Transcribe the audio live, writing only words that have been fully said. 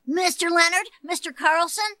Mr. Leonard, Mr.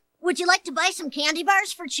 Carlson, would you like to buy some candy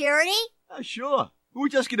bars for charity? Sure. We're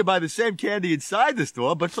just going to buy the same candy inside the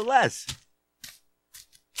store, but for less.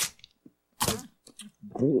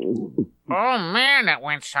 Oh, man, that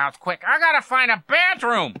went south quick. I gotta find a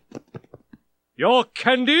bathroom. Your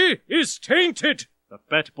candy is tainted. The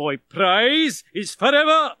Bat Boy prize is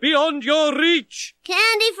forever beyond your reach.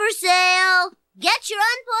 Candy for sale. Get your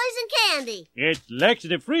unpoisoned candy. It's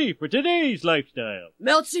laxative-free for today's lifestyle.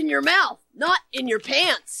 Melts in your mouth, not in your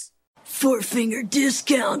pants. 4-finger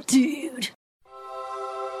discount, dude.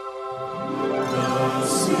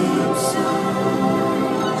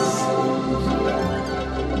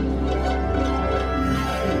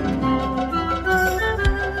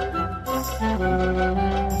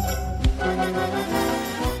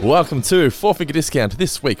 Welcome to 4-Finger Discount.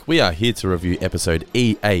 This week we are here to review episode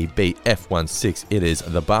EABF16. It is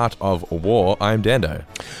The Bart of War. I'm Dando.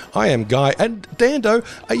 I am Guy. And Dando,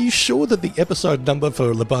 are you sure that the episode number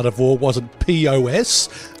for The Bart of War wasn't POS?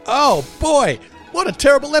 Oh boy, what a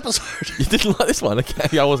terrible episode. You didn't like this one?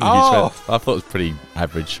 Okay, I wasn't a huge fan. I thought it was pretty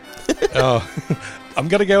average. I'm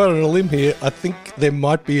going to go out on a limb here. I think there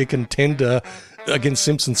might be a contender against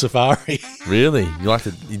Simpson Safari. Really?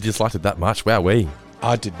 You disliked it that much? Wowee.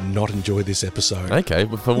 I did not enjoy this episode. Okay,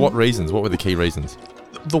 but for what reasons? What were the key reasons?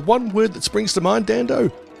 The one word that springs to mind,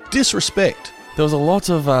 Dando, disrespect. There was a lot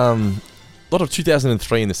of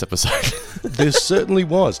 2003 in this episode. There certainly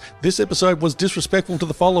was. This episode was disrespectful to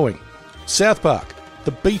the following: South Park,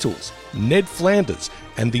 the Beatles, Ned Flanders,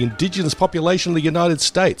 and the indigenous population of the United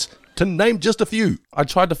States, to name just a few. I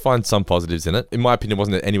tried to find some positives in it. In my opinion, it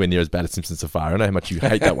wasn't anywhere near as bad as Simpson Safari. I know how much you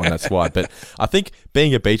hate that one, that's why. But I think,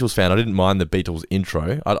 being a Beatles fan, I didn't mind the Beatles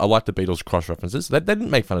intro. I liked the Beatles cross-references. They didn't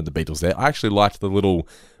make fun of the Beatles there. I actually liked the little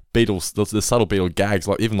Beatles, the subtle Beatle gags,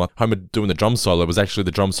 like even like Homer doing the drum solo was actually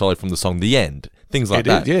the drum solo from the song The End. Things like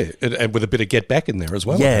that. Yeah, and with a bit of Get Back in there as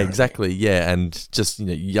well. Yeah, apparently. exactly. Yeah, and just,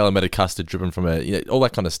 yellow matter custard dripping from all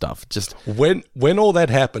that kind of stuff. Just when all that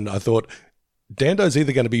happened, I thought, Dando's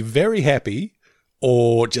either going to be very happy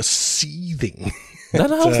or just seething. No,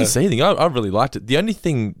 I wasn't seething. I really liked it. The only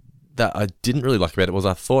thing that I didn't really like about it was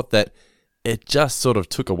I thought that it just sort of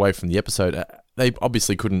took away from the episode. They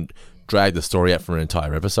obviously couldn't drag the story out for an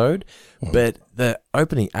entire episode, but the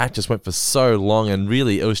opening act just went for so long, and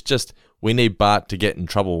really it was just, we need Bart to get in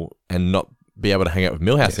trouble and not be able to hang out with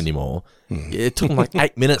Milhouse anymore. It took them like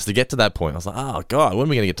 8 minutes to get to that point. I was like, oh God, when are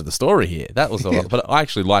we going to get to the story here? That was a lot. But I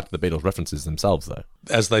actually liked the Beatles references themselves, though.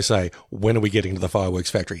 As they say, when are we getting to the fireworks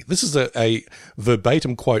factory? This is a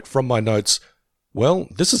verbatim quote from my notes. Well,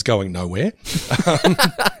 this is going nowhere.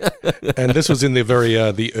 And this was in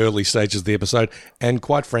the the early stages of the episode. And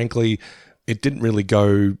quite frankly, it didn't really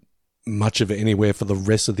go much of it anywhere for the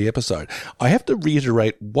rest of the episode. I have to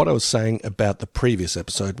reiterate what I was saying about the previous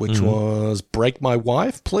episode, which was Break My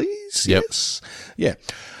Wife, Please? Yep. Yes. Yeah.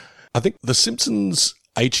 I think The Simpsons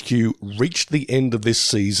HQ reached the end of this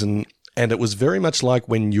season, and it was very much like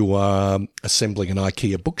when you are assembling an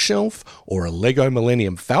IKEA bookshelf or a Lego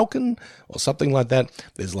Millennium Falcon or something like that.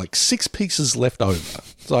 There's like 6 pieces left over.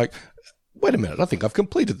 It's like, wait a minute, I think I've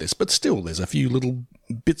completed this, but still there's a few little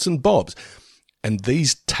bits and bobs. And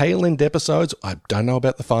these tail-end episodes, I don't know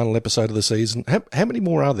about the final episode of the season. How many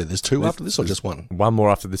more are there? There's 2 after this or just 1? One more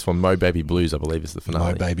after this one. Mo Baby Blues, I believe, is the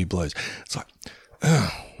finale. Mo Baby Blues. It's like,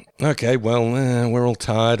 okay, well, we're all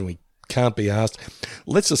tired and we can't be asked.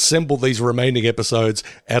 Let's assemble these remaining episodes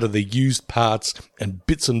out of the used parts and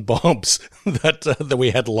bits and bobs that we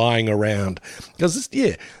had lying around. Because,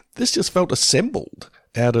 this just felt assembled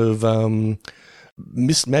out of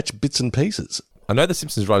mismatched bits and pieces. I know the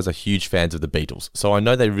Simpsons writers are huge fans of the Beatles, so I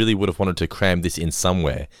know they really would have wanted to cram this in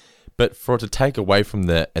somewhere. But for it to take away from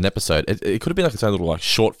an episode, it could have been like its own little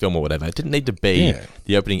short film or whatever. It didn't need to be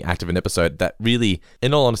the opening act of an episode that really,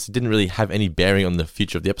 in all honesty, didn't really have any bearing on the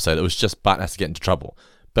future of the episode. It was just Bart has to get into trouble.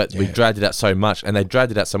 But we dragged it out so much, and they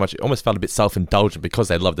dragged it out so much, it almost felt a bit self-indulgent because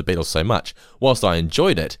they loved the Beatles so much. Whilst I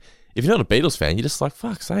enjoyed it, if you're not a Beatles fan, you're just like,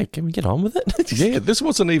 fuck's sake, can we get on with it? Yeah, this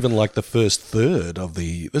wasn't even like the first third of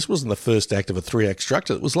this wasn't the first act of a 3-act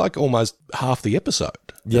structure. It was like almost half the episode.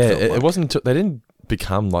 Yeah, it wasn't until, they didn't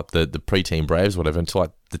become like the preteen Braves or whatever until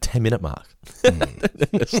like the 10-minute mark.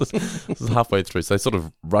 This was halfway through, so they sort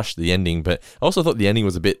of rushed the ending, but I also thought the ending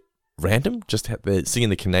was a bit random, just singing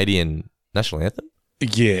the Canadian national anthem.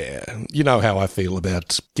 Yeah, you know how I feel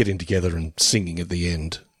about getting together and singing at the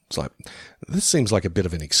end. It's like, this seems like a bit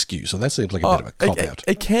of an excuse, or that seems like a bit of a cop-out.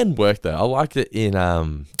 It can work, though. I liked it in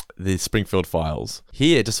the Springfield Files.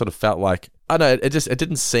 Here, it just sort of felt like, I don't know, it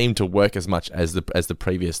didn't seem to work as much as the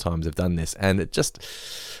previous times I've done this, and it just,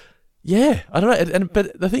 Yeah, I don't know.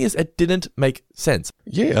 But the thing is, it didn't make sense.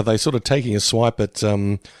 Yeah, are they sort of taking a swipe at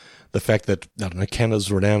the fact that, I don't know,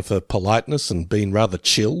 Canada's renowned for politeness and being rather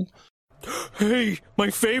chill? Hey, my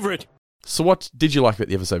favorite. So what did you like about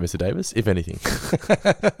the episode, Mr. Davis, if anything?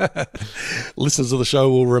 Listeners of the show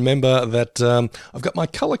will remember that I've got my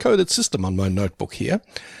colour-coded system on my notebook here.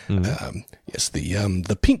 Yes,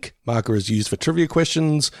 the pink marker is used for trivia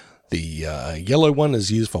questions. The yellow one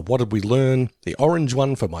is used for what did we learn. The orange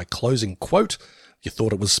one for my closing quote. You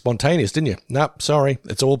thought it was spontaneous, didn't you? Nope, sorry,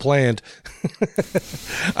 it's all planned.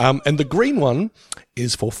 And the green one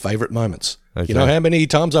is for favourite moments. Okay. You know how many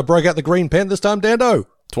times I broke out the green pen this time, Dando?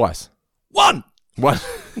 Twice. One!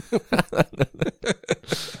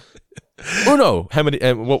 Oh no! How many?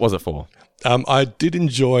 What was it for? I did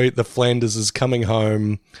enjoy the Flanderses coming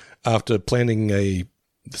home after planting this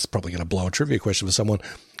is probably going to blow a trivia question for someone,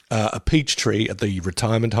 a peach tree at the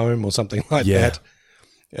retirement home or something like that.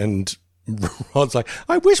 And Rod's like,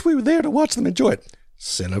 I wish we were there to watch them enjoy it.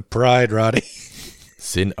 Sin of pride, Roddy.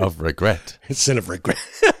 Sin of regret. Sin of regret.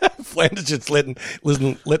 Flanders just letting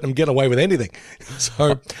them get away with anything.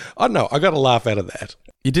 So, I don't know. I got a laugh out of that.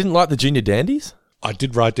 You didn't like the junior dandies? I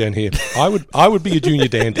did write down here. I would be a junior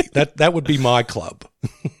dandy. That would be my club.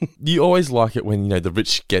 You always like it when, the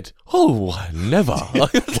rich get, never.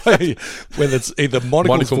 When it's either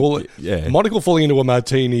monocle falling into a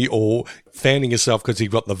martini or fanning yourself because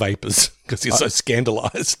you've got the vapors because you're so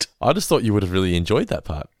scandalised. I just thought you would have really enjoyed that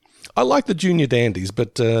part. I like the junior dandies,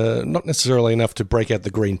 but not necessarily enough to break out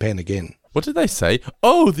the green pen again. What did they say?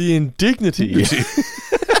 Oh, the indignity.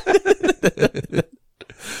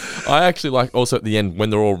 I actually like also at the end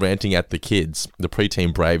when they're all ranting at the kids, the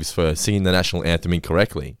preteen Braves, for singing the national anthem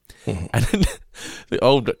incorrectly. And then the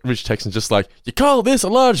old rich Texan's just like, you call this a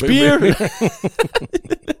large beer?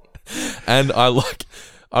 And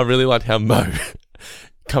I really liked how Mo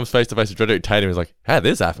comes face to face with Frederick Tatum and is like, how did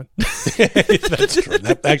this happen? That's true.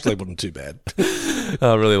 That actually wasn't too bad.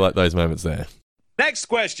 I really like those moments there. Next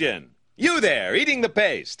question. You there, eating the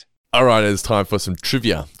paste. All right, it's time for some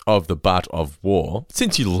trivia of the Bart of War.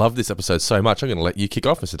 Since you love this episode so much, I'm going to let you kick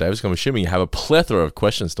off, Mr. Davis. I'm assuming you have a plethora of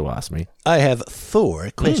questions to ask me. I have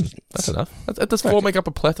 4 questions. That's enough. Does 4 make up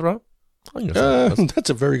a plethora? That's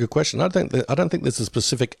a very good question. I don't think there's a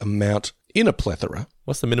specific amount in a plethora.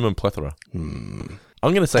 What's the minimum plethora? I'm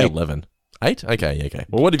going to say 11. 8? Okay, okay.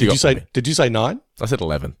 Well, what did you say? Did you say 9? I said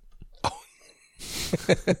 11.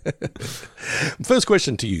 First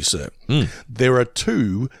question to you, sir. There are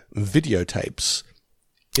 2 videotapes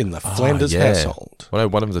in the Flanders household. Well,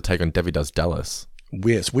 one of them's a take on Debbie Does Dallas.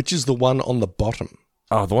 Yes, which is the one on the bottom?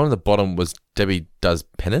 Oh, the one on the bottom was Debbie Does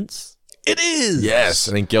Penance? It is! Yes,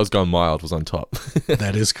 and then Girls Gone Mild was on top.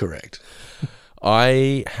 That is correct.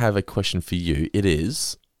 I have a question for you. It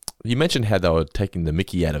is, you mentioned how they were taking the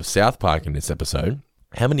mickey out of South Park in this episode.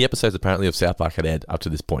 How many episodes apparently of South Park had aired up to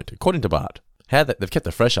this point, according to Bart? They've kept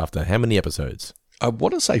it fresh after how many episodes? I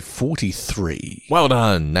want to say 43. Well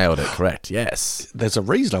done. Nailed it. Correct. Yes. There's a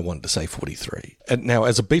reason I wanted to say 43. And now,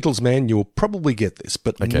 as a Beatles man, you'll probably get this,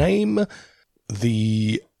 but name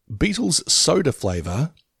the Beatles soda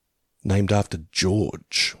flavour named after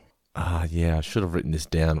George. Yeah. I should have written this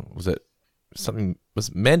down. Was it something?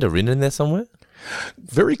 Was mandarin in there somewhere?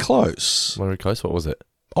 Very close. Very close. What was it?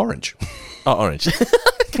 Orange. Oh, orange.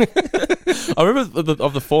 I remember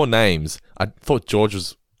of the 4 names, I thought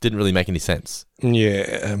George didn't really make any sense.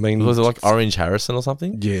 Yeah, I mean... Was it like Orange Harrison or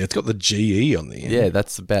something? Yeah, it's got the GE on the end. Yeah,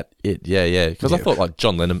 that's about it. Yeah. Because I thought like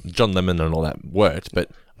John Lemon and all that worked, but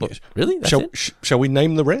look, really? That's shall we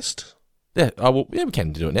name the rest? Yeah, we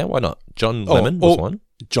can do it now. Why not? John Lemon was one.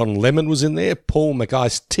 John Lemon was in there, Paul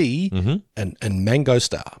McIce T, and Mango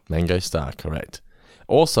Star. Mango Star, correct.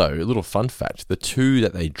 Also, a little fun fact, the 2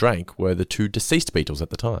 that they drank were the 2 deceased Beatles at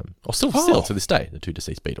the time. Or still to this day, the 2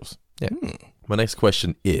 deceased Beatles. Yeah. My next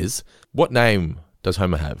question is, what name does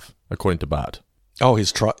Homer have, according to Bart? Oh,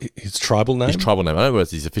 his tribal name? His tribal name. I don't know if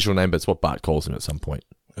it's his official name, but it's what Bart calls him at some point.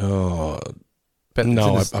 Oh, but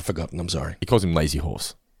no, I've forgotten. I'm sorry. He calls him Lazy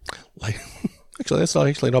Horse. Actually, that's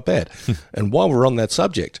not bad. And while we're on that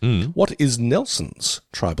subject, what is Nelson's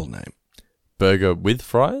tribal name? Burger with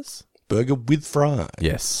fries? Burger with fries.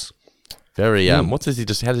 Yes. Very, how does he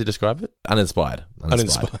describe it? Uninspired.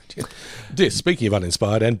 Yes, speaking of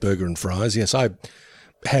uninspired and burger and fries, yes, I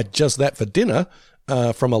had just that for dinner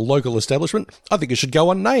from a local establishment. I think it should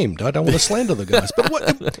go unnamed. I don't want to slander the guys.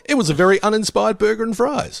 But it was a very uninspired burger and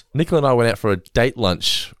fries. Nicola and I went out for a date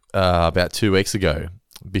lunch about 2 weeks ago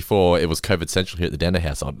before it was COVID central here at the Dando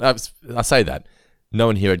household. I say that. No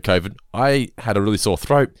one here had COVID. I had a really sore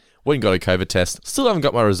throat. Went and got a COVID test. Still haven't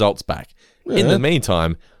got my results back. Yeah. In the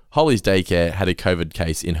meantime, Holly's daycare had a COVID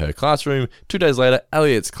case in her classroom. 2 days later,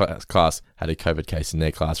 Elliot's class had a COVID case in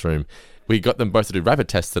their classroom. We got them both to do rapid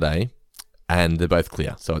tests today, and they're both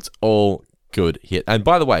clear. So it's all good here. And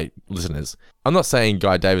by the way, listeners, I'm not saying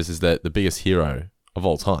Guy Davis is the biggest hero of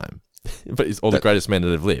all time, but he's all the greatest man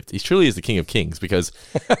that have lived. He truly is the king of kings, because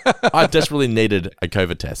I desperately needed a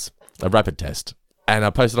COVID test, a rapid test. And I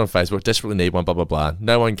posted on Facebook, desperately need one, blah, blah, blah.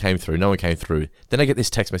 No one came through. Then I get this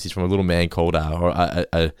text message from a little man called,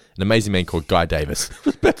 an amazing man called Guy Davis. I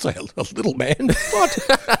was about to say a little man.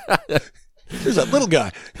 What? Who's that little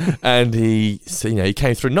guy? And he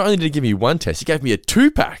came through. Not only did he give me one test, he gave me a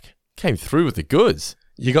 2-pack. Came through with the goods.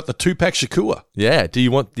 You got the 2-pack Shakur. Yeah. Do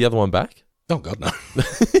you want the other one back? Oh, God, no.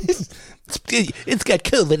 It's got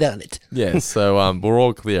COVID on it. Yeah, so we're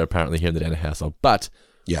all clear apparently here in the Dana household. But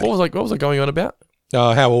yeah. What was I going on about?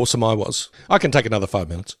 How awesome I was. I can take another 5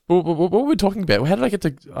 minutes. What were we talking about? How did I get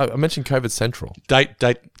to? I mentioned COVID Central. Date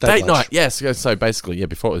night. Yes. So basically,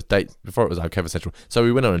 before it was our COVID Central. So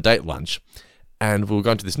we went on a date lunch, and we were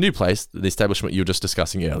going to this new place, the establishment you were just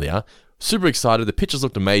discussing earlier. Super excited. The pictures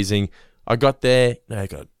looked amazing. I got there. I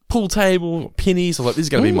got a pool table, pennies. I was like, this is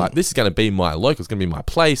going to be my local. It's going to be my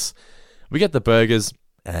place. We get the burgers,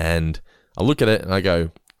 and I look at it, and I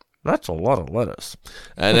go, that's a lot of lettuce,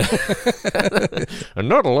 and, and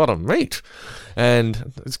not a lot of meat,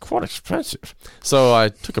 and it's quite expensive. So I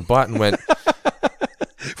took a bite and went,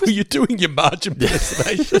 were you doing your margin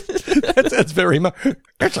estimation? That's very much,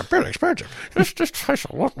 it's a bit expensive. This tastes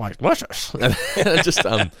a lot like lettuce. And I just,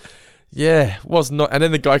 was not. And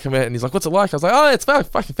then the guy came out and he's like, what's it like? I was like, oh, it's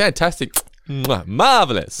fucking fantastic.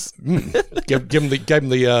 Marvelous. Gave him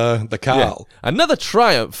the Carl. Yeah. Another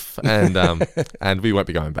triumph, and we won't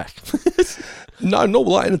be going back. No,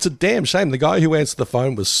 and it's a damn shame. The guy who answered the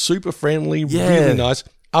phone was super friendly, really nice.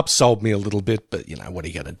 Upsold me a little bit, but what are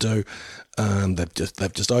you going to do?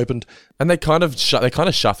 They've just opened, and they kind of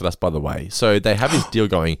shafted us, by the way. So they have this deal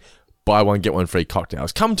going: buy one, get one free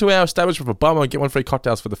cocktails. Come to our establishment for buy one, get one free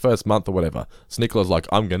cocktails for the first month or whatever. So Nicola's like,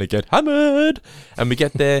 I'm going to get hammered. And we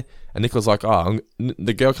get there, and Nicola's like,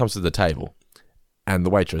 the girl comes to the table, and the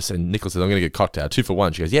waitress, and Nicola says, I'm going to get a cocktail, 2 for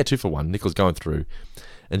 1. She goes, yeah, 2 for 1. Nicola's going through,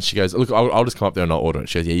 and she goes, look, I'll just come up there and I'll order it.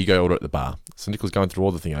 She goes, yeah, you go order at the bar. So Nicola's going through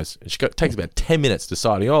all the things. And takes about 10 minutes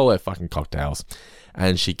deciding all their fucking cocktails.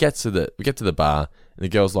 And we get to the bar, and the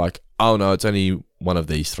girl's like, oh no, it's only one of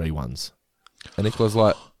these 3 ones. And Nicola's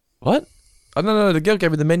like, what? Oh, no, the girl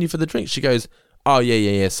gave me the menu for the drink. She goes, oh,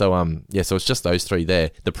 yeah. So, so it's just those 3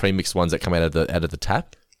 there, the pre-mixed ones that come out of the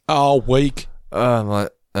tap. Oh, weak. I'm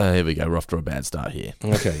like, here we go. We're off to a bad start here.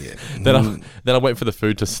 Okay, yeah. Then I went for the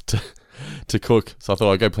food to cook. So I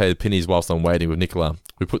thought I'd go play the pennies whilst I'm waiting with Nicola.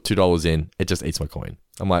 We put $2 in. It just eats my coin.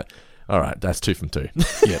 I'm like, all right, that's 2 from 2.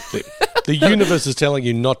 Yeah. The universe is telling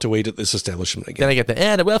you not to eat at this establishment again. Then I get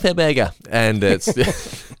the welfare burger, and it's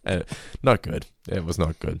not good. It was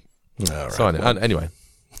not good. All right. So anyway,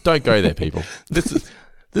 don't go there, people. This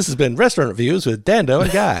has been Restaurant Reviews with Dando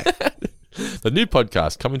and Guy. The new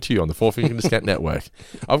podcast coming to you on the Four Finger Discount Network.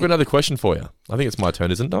 I've got another question for you. I think it's my turn,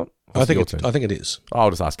 isn't it? I think it is. I'll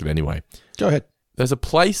just ask it anyway. Go ahead. There's a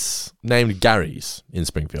place named Gary's in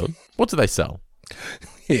Springfield. What do they sell?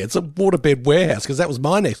 Yeah, it's a waterbed warehouse, because that was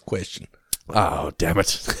my next question. Oh, damn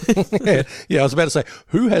it. Yeah, I was about to say,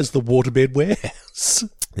 who has the waterbed warehouse?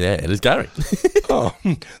 Yeah, it is Gary.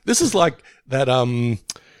 This is like that,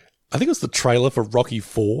 I think it was the trailer for Rocky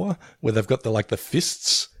 4, where they've got the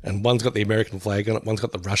fists, and one's got the American flag on it, one's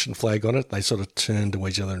got the Russian flag on it. They sort of turn to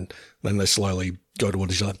each other, and then they slowly go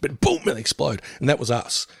towards each other, but boom, and explode. And that was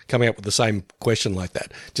us coming up with the same question like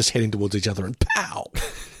that, just heading towards each other, and pow!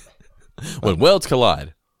 When worlds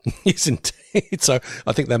collide. Yes, indeed. So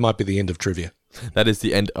I think that might be the end of trivia. That is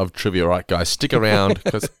the end of trivia. All right, guys, stick around,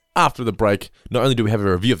 because after the break, not only do we have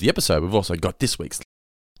a review of the episode, we've also got this week's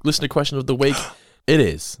listener question of the week. It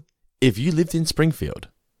is, if you lived in Springfield,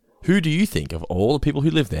 who do you think of all the people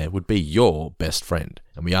who live there would be your best friend?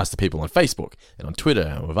 And we asked the people on Facebook and on Twitter,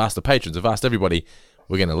 and we've asked the patrons, we've asked everybody.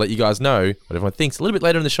 We're going to let you guys know what everyone thinks a little bit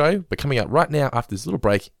later in the show, but coming up right now after this little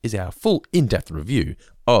break is our full in-depth review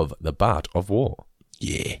of The Bart of War.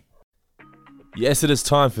 Yeah. Yes, it is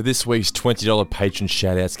time for this week's $20 patron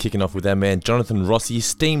shoutouts, kicking off with our man Jonathan Rossi,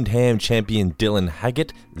 Steamed Ham champion Dylan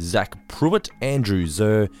Haggett, Zach Pruitt, Andrew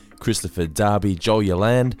Zer, Christopher Darby, Joel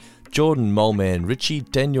Yolande, Jordan Moleman Ritchie,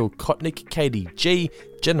 Daniel Kotnick, Katie G,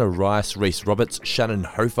 Jenna Rice, Reese Roberts, Shannon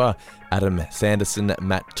Hofer, Adam Sanderson,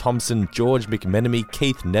 Matt Thompson, George McMenemy,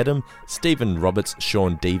 Keith Nedham, Stephen Roberts,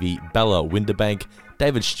 Sean Deavy, Bella Winderbank,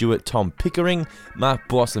 David Stewart, Tom Pickering, Mark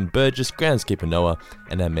Blossom Burgess, Groundskeeper Noah,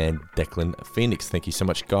 and our man Declan Phoenix. Thank you so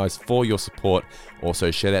much, guys, for your support. Also,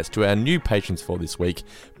 shout outs to our new patrons for this week,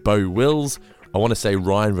 Bo Wills, I want to say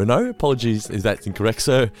Ryan Renault, apologies if that's incorrect,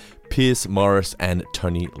 sir, Pierce Morris, and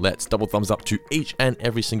Tony Letts. Double thumbs up to each and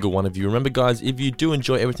every single one of you. Remember, guys, if you do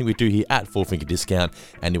enjoy everything we do here at Four Finger Discount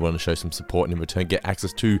and you want to show some support and in return get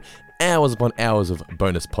access to hours upon hours of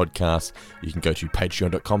bonus podcasts, you can go to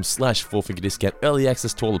patreon.com/fourfingerdiscount. Early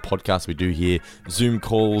access to all the podcasts we do here, Zoom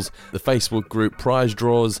calls, the Facebook group, prize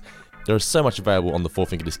draws. There is so much available on the Four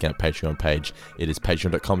Finger Discount Patreon page. It is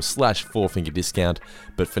patreon.com/fourfingerdiscount.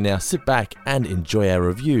 But for now, sit back and enjoy our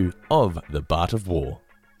review of The Bart of War.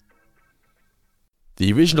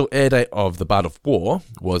 The original air date of The Bart of War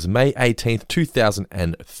was May 18th,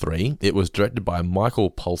 2003. It was directed by Michael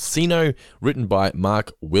Polsino, written by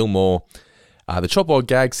Mark Wilmore. The chop boiled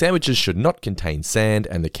gag, sandwiches should not contain sand,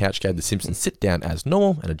 and the couch gag, the Simpsons sit down as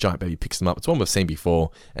normal, and a giant baby picks them up. It's one we've seen before,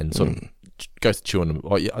 and sort of goes to chew on them.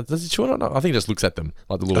 Oh, yeah, does it chew on it? No, I think it just looks at them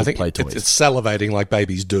like the little play toys. It's salivating like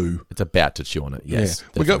babies do. It's about to chew on it, yes.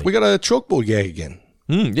 Yeah. We got a chalkboard gag again.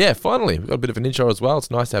 Yeah, finally. We've got a bit of an intro as well.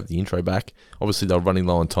 It's nice to have the intro back. Obviously, they're running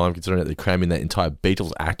low on time considering that they're cramming that entire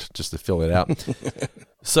Beatles act just to fill it out.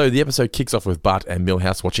 So the episode kicks off with Bart and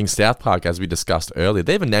Milhouse watching South Park, as we discussed earlier.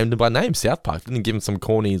 They even named them by name, South Park. Didn't give them some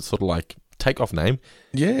corny sort of like takeoff name.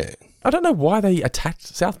 Yeah. I don't know why they attacked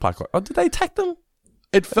South Park. Did they attack them?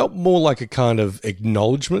 It felt more like a kind of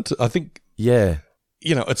acknowledgement. I think... Yeah.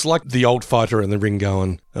 You know, it's like the old fighter in the ring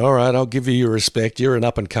going, all right, I'll give you your respect. You're an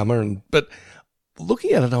up-and-comer. But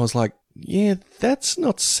looking at it, I was like, yeah, that's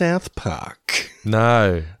not South Park.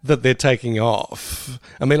 No. That they're taking off.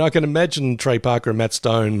 I mean, I can imagine Trey Parker and Matt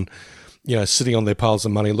Stone, you know, sitting on their piles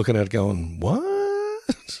of money looking at it going, what?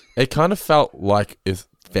 It kind of felt like if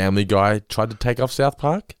Family Guy tried to take off South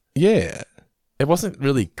Park. Yeah. It wasn't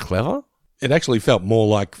really clever. It actually felt more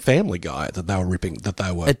like Family Guy that they were ripping, that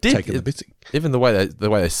they were taking the bitsy. Even the way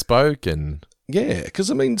they spoke and... Yeah, because,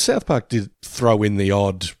 I mean, South Park did throw in the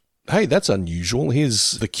odd, hey, that's unusual,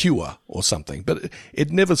 here's The Cure or something. But it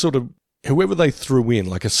never sort of, whoever they threw in,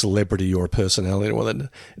 like a celebrity or a personality, well, it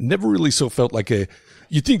never really sort of felt like a,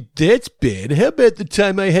 you think that's bad? How about the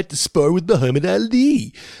time I had to spar with Muhammad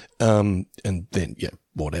Ali? And then, yeah,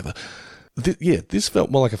 whatever. This felt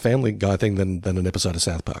more like a Family Guy thing than an episode of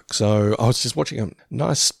South Park. So I was just watching a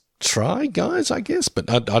nice try, guys, I guess. But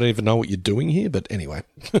I don't even know what you're doing here. But anyway.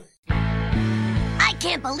 I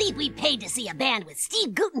can't believe we paid to see a band with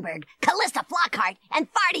Steve Guttenberg, Callista Flockhart, and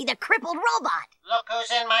Farty the Crippled Robot. Look who's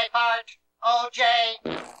in my part, OJ.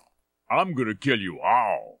 I'm gonna kill you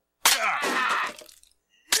all. Cartoon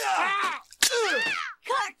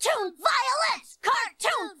violence!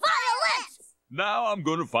 Cartoon violence! Now I'm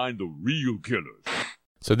gonna find the real killers.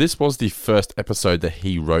 So this was the first episode that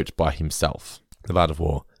he wrote by himself, The Bart of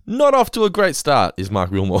War. Not off to a great start is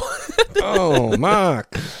Mark Wilmore. Oh,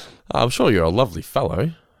 Mark. I'm sure you're a lovely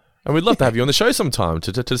fellow. And we'd love to have you on the show sometime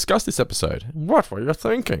to discuss this episode. What were you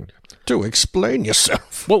thinking? To explain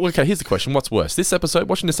yourself. Well, okay, here's the question. What's worse?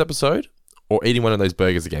 Watching this episode, or eating one of those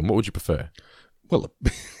burgers again? What would you prefer? Well,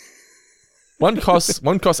 one costs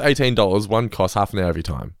 $18, one costs half an hour of your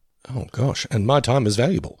time. Oh, gosh. And my time is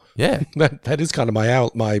valuable. Yeah. That is kind of my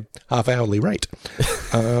half-hourly rate.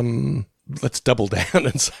 Let's double down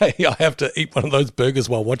and say I have to eat one of those burgers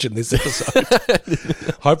while watching this episode.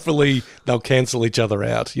 Hopefully they'll cancel each other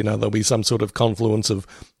out. You know, there'll be some sort of confluence of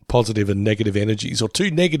positive and negative energies, or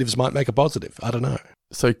two negatives might make a positive. I don't know.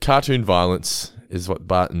 So cartoon violence is what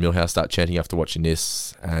Bart and Milhouse start chanting after watching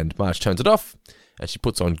this, and Marge turns it off, and she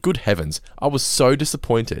puts on Good Heavens. I was so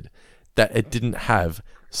disappointed that it didn't have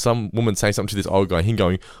some woman saying something to this old guy and him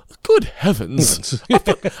going, Good Heavens. I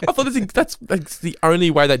thought that's the only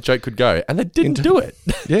way that joke could go, and they didn't do it.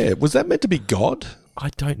 Yeah, was that meant to be God? I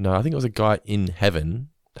don't know. I think it was a guy in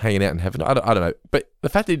heaven, hanging out in heaven. I don't know. But the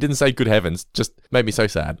fact that he didn't say Good Heavens just made me so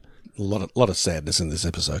sad. A lot of sadness in this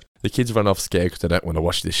episode. The kids run off scared because they don't want to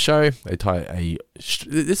watch this show. They tie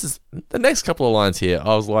this is the next couple of lines here.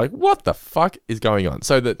 I was like, what the fuck is going on?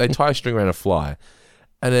 So that they tie a string around a fly,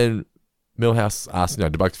 and then Milhouse asks, do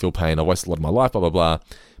I feel pain? I wasted a lot of my life, blah, blah, blah.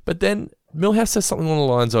 But then Milhouse says something along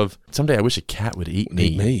the lines of, someday I wish a cat would eat me.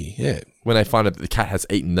 Eat me, yeah. When they find out that the cat has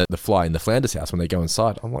eaten the fly in the Flanders house when they go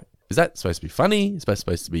inside. I'm like, is that supposed to be funny? Is that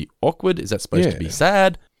supposed to be awkward? Is that supposed to be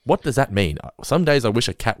sad? What does that mean? Some days I wish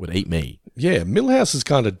a cat would eat me. Yeah, Milhouse is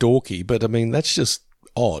kind of dorky, but I mean, that's just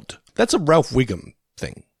odd. That's a Ralph Wiggum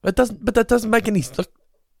thing. But that doesn't make any...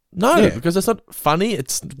 because it's not funny.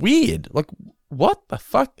 It's weird. Like, what the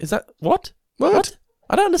fuck is that? What? I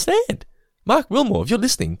don't understand. Mark Wilmore, if you're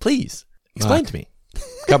listening, please explain to me.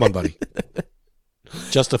 Come on, buddy.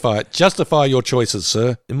 Justify your choices,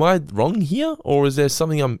 sir. Am I wrong here, or is there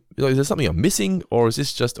something I'm missing, or is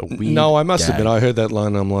this just a weird? No, I must gag? admit, I heard that line.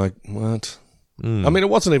 And I'm like, what? I mean, it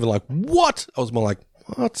wasn't even like what. I was more like,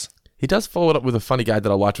 what? He does follow it up with a funny gag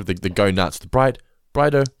that I liked with the go nuts, the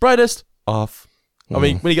brightest off. I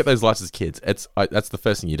mean, when you get those lights as kids, that's the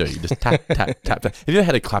first thing you do. You just tap, tap, tap, tap. Have you ever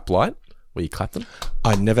had a clap light where you clap them?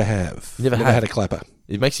 I never have. Never had a clapper.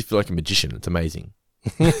 It makes you feel like a magician. It's amazing.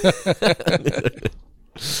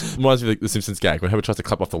 Reminds me of the Simpsons gag when Homer tries to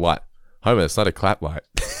clap off the light. Homer, it's not a clap light.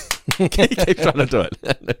 He keeps trying to do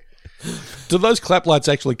it. Do those clap lights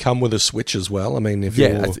actually come with a switch as well? I mean, if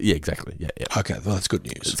yeah, exactly. Yeah. Okay, well, that's good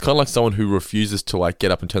news. It's kind of like someone who refuses to like get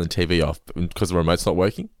up and turn the TV off because the remote's not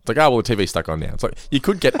working. It's like, well, the TV's stuck on now. It's like, you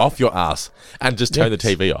could get off your ass and just turn the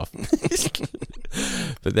TV off.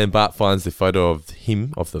 But then Bart finds the photo of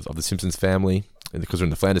him, of the Simpsons family, because they're in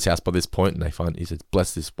the Flanders house by this point, and he says,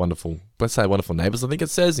 bless our wonderful neighbours, I think it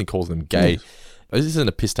says, and calls them gay. This isn't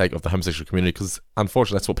a piss take of the homosexual community, because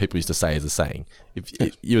unfortunately that's what people used to say as a saying.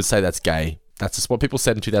 If you would say that's gay, that's just what people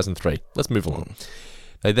said in 2003. Let's move along.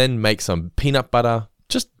 They then make some peanut butter,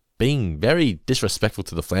 just being very disrespectful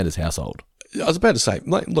to the Flanders household. I was about to say,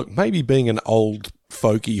 look, maybe being an old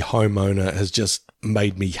folky homeowner has just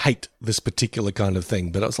made me hate this particular kind of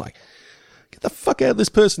thing, but I was like, get the fuck out of this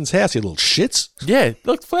person's house, you little shits. Yeah,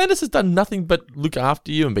 look, Flanders has done nothing but look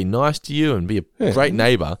after you and be nice to you and be a great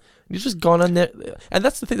neighbour. You've just gone on there. And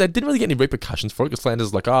that's the thing. They didn't really get any repercussions for it because Flanders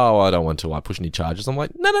is like, I don't want to push any charges. I'm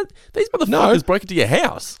like, no, these motherfuckers broke into your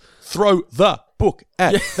house. Throw the book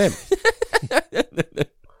at them.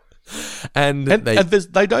 And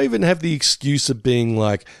they don't even have the excuse of being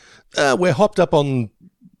like, we're hopped up on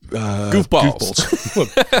goofballs.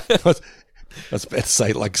 I was about to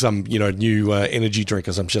say like some new energy drink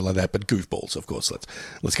or some shit like that, but goofballs, of course.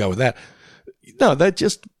 Let's go with that. No, they're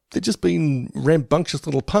just being rambunctious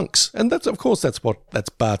little punks, and that's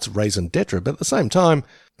Bart's raison d'etre. But at the same time,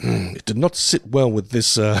 it did not sit well with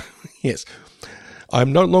this. Yes,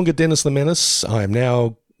 I'm no longer Dennis the Menace. I am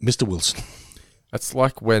now Mr. Wilson. That's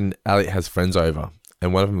like when Elliot has friends over,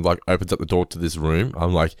 and one of them like opens up the door to this room.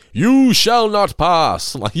 I'm like, you shall not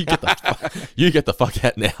pass. Like, you get the fuck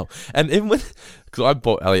out now. And even because I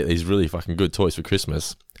bought Elliot these really fucking good toys for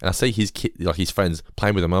Christmas, and I see his kid, like his friends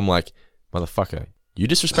playing with them. I'm like, motherfucker, you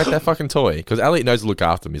disrespect that fucking toy, because Elliot knows to look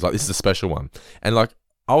after him. He's like, this is a special one. And like,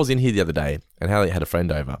 I was in here the other day, and Elliot had a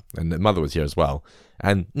friend over, and the mother was here as well.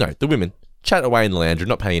 And no, the women chat away in the lounge,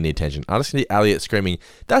 not paying any attention. I just see Elliot screaming,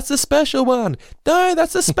 "That's the special one! No,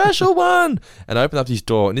 that's the special one!" And I opened up his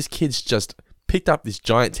door, and this kid's just picked up this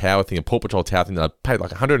giant tower thing, a Paw Patrol tower thing that I paid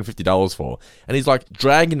like $150 for, and he's like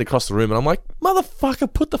dragging it across the room, and I'm like,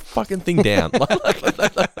 motherfucker, put the fucking thing down.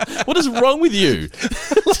 What is wrong with you?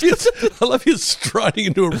 I love you striding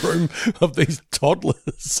into a room of these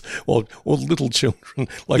toddlers or little children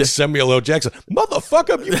like Samuel L. Jackson.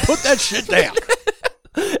 Motherfucker, you put that shit down.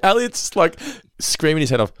 Elliot's just like screaming his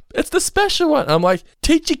head off, it's the special one. I'm like,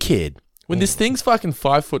 teach your kid, when this thing's fucking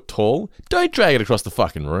 5 foot tall, don't drag it across the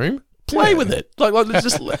fucking room. Play with it. Like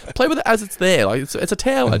just play with it as it's there. Like it's a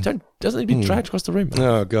tower. It doesn't need to be dragged across the room.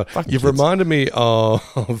 Oh, God. You've reminded me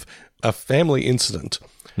of a family incident.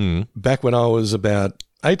 Back when I was about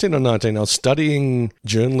 18 or 19, I was studying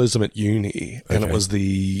journalism at uni, and it was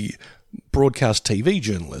the broadcast TV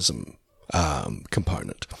journalism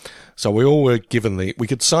component. So we all were given we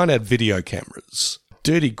could sign out video cameras.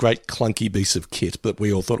 Dirty, great, clunky piece of kit, but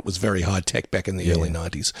we all thought it was very high tech back in the early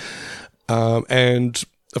 90s. And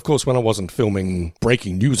of course, when I wasn't filming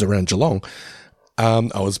breaking news around Geelong, I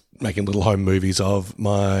was making little home movies of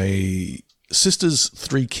my sister's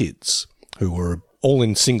 3 kids, who were all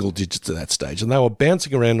in single digits at that stage, and they were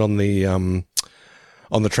bouncing around on the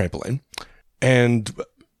trampoline. And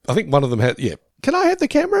I think one of them had, can I have the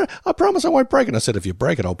camera? I promise I won't break it. I said, if you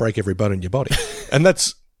break it, I'll break every bone in your body. And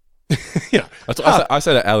that's, I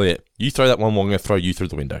said to Elliot, you throw that one, we're going to throw you through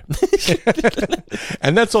the window.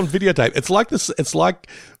 And that's on videotape. It's like this. It's like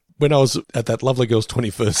when I was at that lovely girl's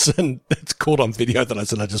 21st, and it's caught on video that I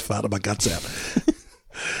said I just farted my guts out.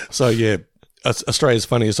 So yeah, Australia's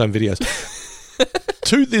funniest home videos.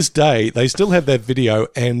 To this day, they still have that video,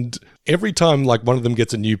 and every time like one of them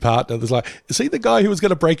gets a new partner, there's like, is he the guy who was going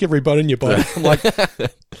to break every bone in your body? I'm like,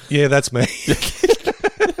 yeah, that's me.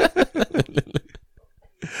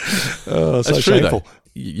 Oh, so that's true, shameful. though.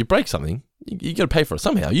 You break something, you got to pay for it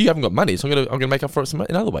somehow. You haven't got money, so I'm gonna make up for it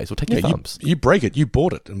in other ways. We'll take your thumbs. You break it, you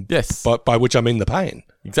bought it. And yes. By which I mean the pain.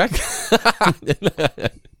 Exactly.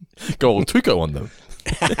 Go all Tuco on them.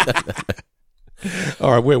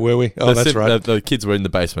 All right, where were we? Oh, that's right. The kids were in the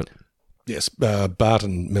basement. Yes, Bart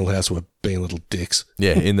and Milhouse were being little dicks.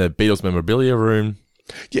 Yeah, in the Beatles memorabilia room.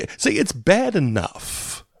 Yeah, see, it's bad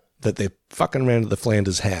enough that they're fucking around at the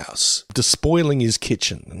Flanders house, despoiling his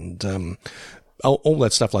kitchen and all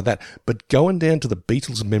that stuff like that. But going down to the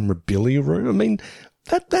Beatles memorabilia room, I mean,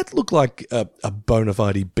 that looked like a bona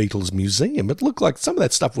fide Beatles museum. It looked like some of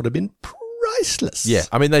that stuff would have been priceless. Yeah,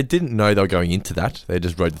 I mean, they didn't know they were going into that. They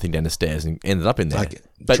just rode the thing down the stairs and ended up in there.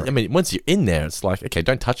 But, true. I mean, once you're in there, it's like, okay,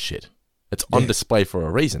 don't touch shit. It's on display for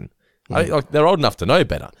a reason. They're old enough to know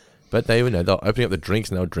better. But they were opening up the drinks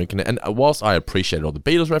and they were drinking it. And whilst I appreciated all the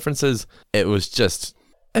Beatles references, it was just...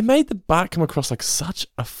 It made the Bart come across like such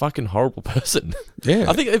a fucking horrible person. Yeah.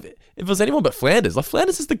 I think if it was anyone but Flanders, like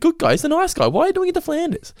Flanders is the good guy, he's the nice guy. Why are you doing it to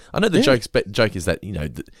Flanders? I know the joke is that,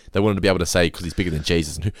 they wanted to be able to say because he's bigger than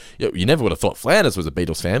Jesus. And you never would have thought Flanders was a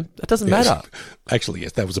Beatles fan. That doesn't matter. Actually,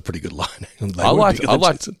 yes, that was a pretty good line. I like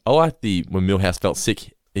the when Milhouse felt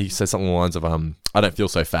sick, he says something along the lines of, I don't feel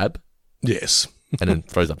so fab. Yes. And then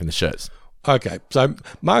throws up in the shirts. Okay, so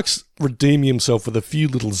Mark's redeeming himself with a few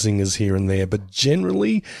little zingers here and there, but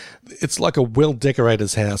generally, it's like a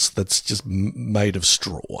well-decorated house that's just made of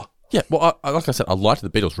straw. Yeah, well, like I said, I liked the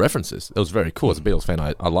Beatles references. It was very cool. As a Beatles fan,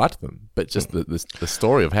 I liked them. But just the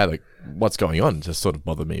story of what's going on just sort of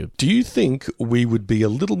bothered me. Do you think we would be a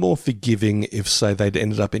little more forgiving if, say, they'd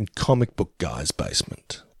ended up in Comic Book Guy's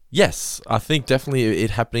basement? Yes, I think definitely it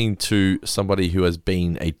happening to somebody who has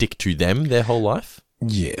been a dick to them their whole life.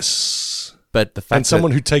 Yes. But the fact and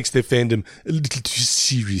someone who takes their fandom a little too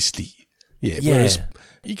seriously. Yeah. Whereas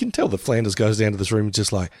you can tell that Flanders goes down to this room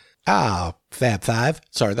just like, Fab Five.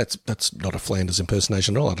 Sorry, that's not a Flanders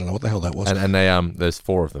impersonation at all. I don't know what the hell that was. And they there's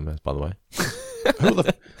 4 of them, by the way.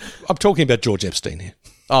 I'm talking about George Epstein here.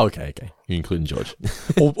 Oh, okay. You're including George.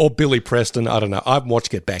 or Billy Preston. I don't know. I haven't watched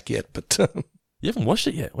Get Back yet, but you haven't watched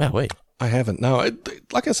it yet? Wow, wait. I haven't. No,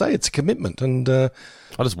 like I say, it's a commitment, and I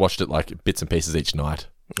just watched it like bits and pieces each night.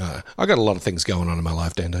 I got a lot of things going on in my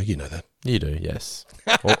life, Dando. You know that. You do, yes.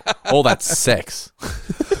 all that sex.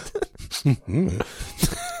 It's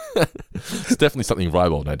definitely something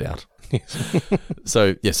rival, no doubt.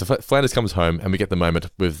 So Flanders comes home, and we get the moment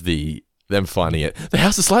with them finding it. The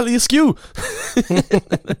house is slightly askew.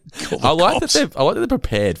 I like that they're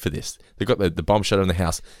prepared for this. They've got the bomb shelter in the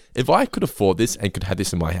house. If I could afford this and could have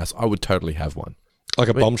this in my house, I would totally have one. Like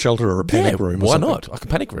a bomb shelter or a panic room? Or why something? not? Like a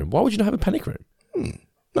panic room. Why would you not have a panic room?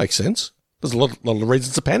 Makes sense. There's a lot of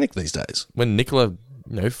reasons to panic these days. When Nicola,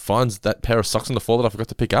 finds that pair of socks on the floor that I forgot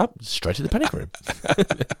to pick up, straight to the panic room.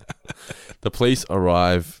 The police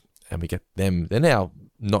arrive and we get them. They're now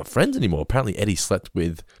not friends anymore. Apparently Eddie slept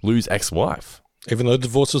with Lou's ex-wife. Even though the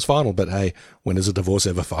divorce was final, but hey, when is a divorce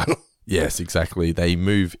ever final? Yes, exactly. They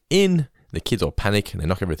move in. The kids all panic and they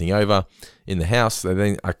knock everything over in the house. They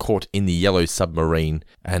then are caught in the yellow submarine.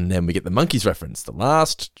 And then we get the Monkees reference. The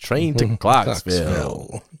last train to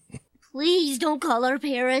Clarksville. Please don't call our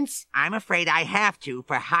parents. I'm afraid I have to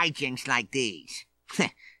for hijinks like these.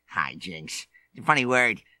 Hijinks. It's a funny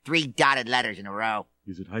word. 3 dotted letters in a row.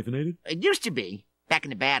 Is it hyphenated? It used to be. Back in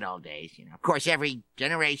the bad old days. Of course, every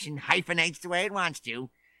generation hyphenates the way it wants to.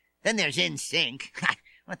 Then there's In Sync.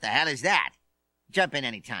 What the hell is that? Jump in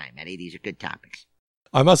any time, Eddie. These are good topics.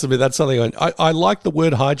 I must admit, that's something I like the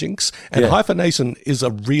word hijinks, and hyphenation is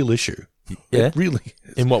a real issue. Yeah? It really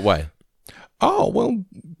is. In what way? Oh, well,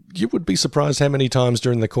 you would be surprised how many times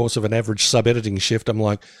during the course of an average sub-editing shift I'm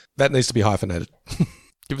like, that needs to be hyphenated.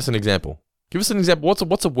 Give us an example.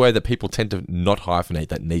 What's a word that people tend to not hyphenate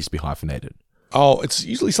that needs to be hyphenated? Oh, it's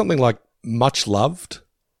usually something like much loved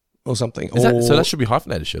or something. So that should be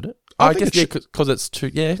hyphenated, should it? I guess because it's too.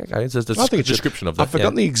 Yeah, okay. It's a description of that. I've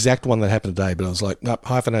forgotten the exact one that happened today, but I was like, nope,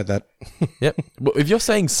 hyphenate that. Yep. Well, if you're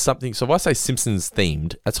saying something, so if I say Simpsons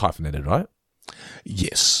themed, that's hyphenated, right?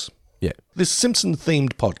 Yes. Yeah. This Simpson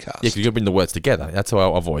themed podcast. Yeah, because you got to bring the words together. That's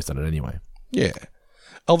how I've always done it anyway. Yeah.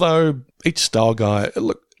 Although each style guide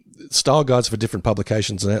for different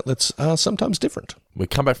publications and outlets are sometimes different. We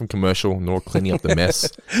come back from commercial and we're cleaning up the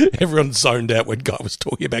mess. Everyone zoned out when Guy was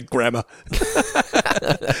talking about grammar.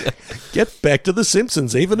 Get back to the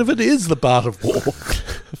Simpsons, even if it is the Bart of War.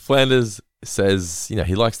 Flanders says,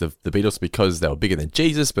 he likes the Beatles because they were bigger than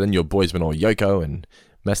Jesus, but then your boys went all Yoko and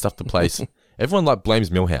messed up the place. Everyone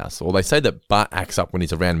blames Milhouse, or they say that Bart acts up when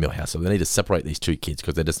he's around Milhouse, so they need to separate these 2 kids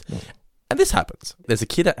because they're just... And this happens. There's a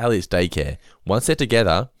kid at Elliot's daycare. Once they're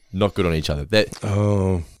together, not good on each other.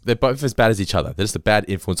 They're both as bad as each other. They're just a bad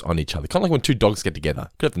influence on each other. Kind of like when 2 dogs get together.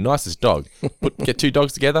 Could have the nicest dog, but get 2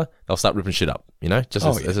 dogs together, they'll start ripping shit up. It's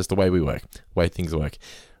just the way we work, the way things work.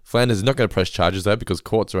 Flanders is not going to press charges, though, because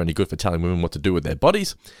courts are only good for telling women what to do with their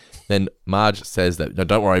bodies. Then Marge says that, no,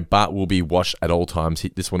 don't worry, Bart will be washed at all times.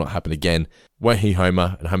 This will not happen again. Won't he,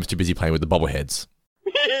 Homer? And Homer's too busy playing with the bobbleheads.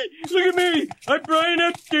 Look at me! I'm Brian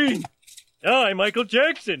Epstein! I'm Michael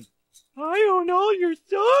Jackson! I own all your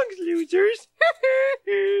songs, losers!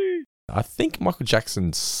 I think Michael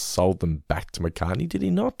Jackson sold them back to McCartney, did he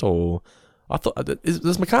not? Or I thought,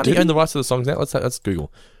 does McCartney own the rights to the songs now? Let's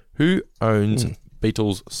Google. Who owns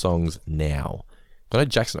Beatles songs now? I know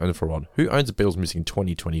Jackson owned it for a while. Who owns the Beatles music in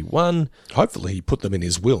 2021? Hopefully he put them in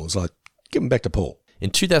his will. It's like, give them back to Paul. In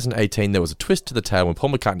 2018, there was a twist to the tale when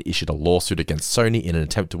Paul McCartney issued a lawsuit against Sony in an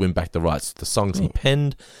attempt to win back the rights to the songs he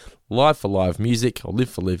penned. Live for Live Music, or Live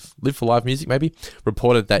for Live Music maybe,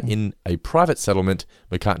 reported that in a private settlement,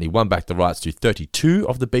 McCartney won back the rights to 32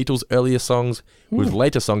 of the Beatles' earlier songs, with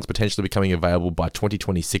later songs potentially becoming available by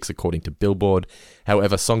 2026 according to Billboard.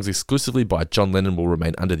 However, songs exclusively by John Lennon will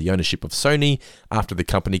remain under the ownership of Sony after the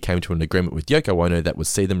company came to an agreement with Yoko Ono that would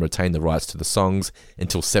see them retain the rights to the songs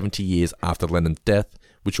until 70 years after Lennon's death,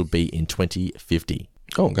 which will be in 2050.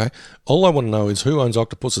 Oh, okay. All I want to know is who owns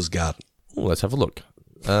Octopus's Garden? Oh, let's have a look.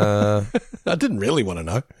 I didn't really want to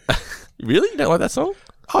know. Really? You don't like that song?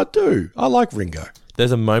 I do. I like Ringo.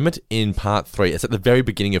 There's a moment in part 3. It's at the very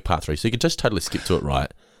beginning of part 3, so you can just totally skip to it,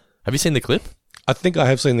 right? Have you seen the clip? I think I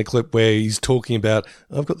have seen the clip where he's talking about,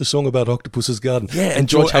 I've got the song about Octopus's Garden. Yeah, and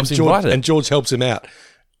George helps him write it. And George helps him out.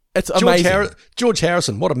 It's amazing. George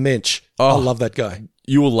Harrison, what a mensch. I love that guy.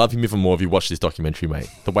 You will love him even more if you watch this documentary, mate.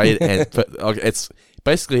 The way it ends, but it's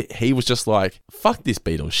basically he was just like, "Fuck this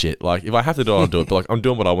Beatles shit." Like, if I have to do it, I'll do it. But like, I'm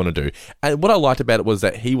doing what I want to do. And what I liked about it was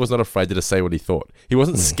that he was not afraid to just say what he thought. He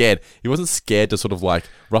wasn't scared. He wasn't scared to sort of like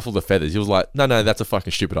ruffle the feathers. He was like, "No, that's a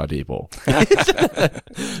fucking stupid idea, Paul."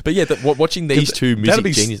 But yeah, watching these two music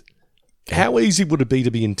geniuses. How easy would it be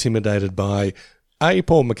to be intimidated by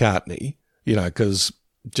Paul McCartney? You know, because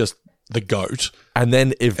just the GOAT, and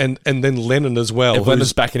then and then Lennon as well. If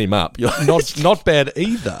Lennon's backing him up, not bad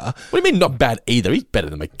either. What do you mean not bad either? He's better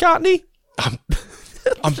than McCartney.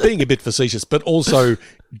 I'm being a bit facetious, but also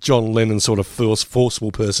John Lennon's sort of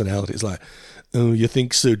forceful personality is like, oh, you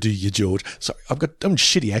think so, do you, George? Sorry, I'm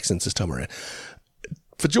shitty accents this time around.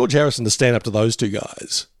 For George Harrison to stand up to those two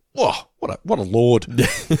guys, whoa, what a lord!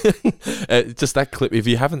 Just that clip. If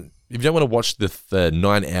you don't want to watch the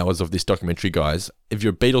 9 hours of this documentary, guys, if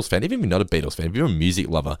you're a Beatles fan, even if you're not a Beatles fan, if you're a music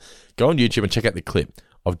lover, go on YouTube and check out the clip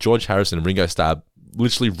of George Harrison and Ringo Starr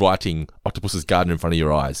literally writing Octopus's Garden in front of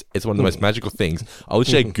your eyes. It's one of the most magical things. I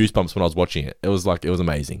literally had goosebumps when I was watching it. It was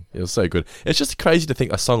amazing. It was so good. It's just crazy to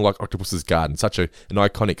think a song like Octopus's Garden, such an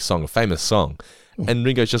iconic song, a famous song, and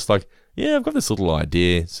Ringo's just like, yeah, I've got this little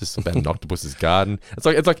idea. It's just about an octopus's garden. It's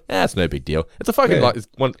like, it's no big deal. It's a fucking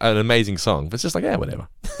an amazing song. But it's just like, whatever.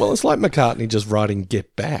 Well, it's like McCartney just writing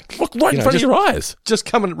 "Get Back." Look, right in front of your eyes. Just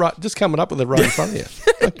coming up with it right in front of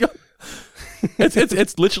you.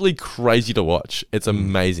 It's literally crazy to watch. It's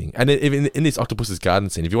amazing. And in this Octopus's Garden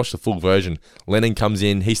scene, if you watch the full version, Lennon comes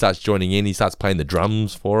in, he starts joining in, he starts playing the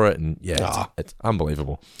drums for it, and it's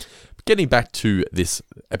unbelievable. Getting back to this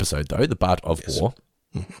episode, though, the Bart of War.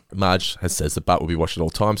 Marge says that Bart will be watched at all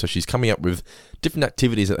times, so she's coming up with different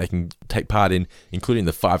activities that they can take part in, including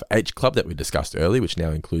the 5H Club that we discussed earlier, which now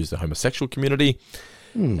includes the homosexual community.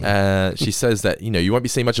 She says that, you won't be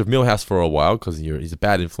seeing much of Milhouse for a while because he's a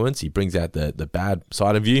bad influence. He brings out the bad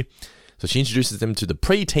side of you. So she introduces them to the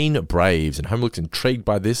preteen Braves, and Homer looks intrigued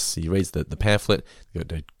by this. He reads the pamphlet. They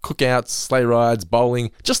go to cookouts, sleigh rides,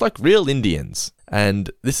 bowling, just like real Indians.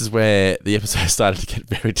 And this is where the episode started to get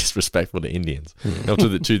very disrespectful to Indians,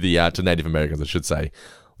 to Native Americans, I should say.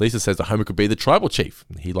 Lisa says that Homer could be the tribal chief.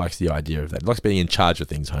 He likes the idea of that. He likes being in charge of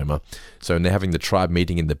things, Homer. So when they're having the tribe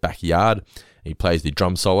meeting in the backyard, he plays the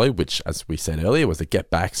drum solo, which, as we said earlier, was the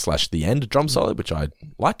Get Back / the End drum solo, which I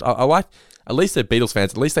liked. I liked. At least they're Beatles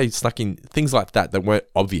fans. At least they snuck in things like that weren't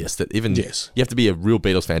obvious. That even you have to be a real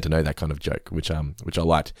Beatles fan to know that kind of joke, which I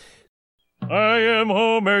liked. I am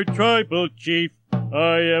Homer, tribal chief.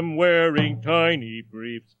 I am wearing tiny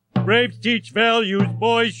briefs. Braves teach values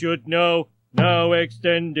boys should know. Now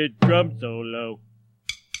extended drum solo.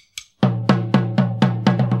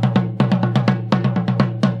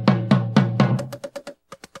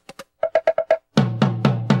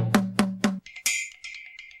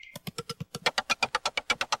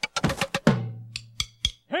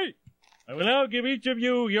 Hey! I will now give each of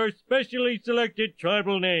you your specially selected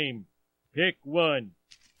tribal name. Pick one.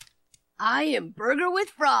 I am Burger with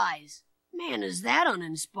Fries. Man, is that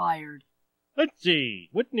uninspired. Let's see,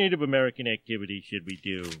 what Native American activity should we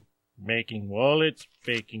do? Making wallets,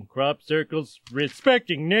 baking crop circles,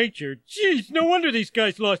 respecting nature. Jeez, no wonder these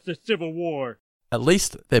guys lost the Civil War. at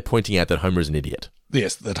least they're pointing out that Homer is an idiot.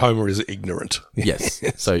 Yes, that Homer is ignorant. Yes.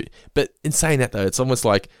 So, but in saying that though, it's almost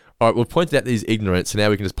like, all right, we've pointed out these ignorance, so now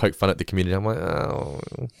we can just poke fun at the community. I'm like, oh,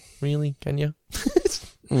 really? Can you?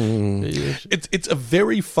 It's a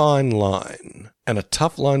very fine line and a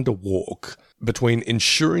tough line to walk between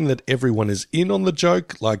ensuring that everyone is in on the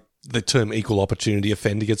joke, like the term equal opportunity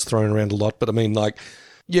offender gets thrown around a lot, but I mean, like,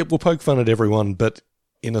 yeah, we'll poke fun at everyone, but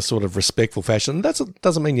in a sort of respectful fashion. That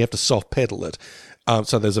doesn't mean you have to soft pedal it.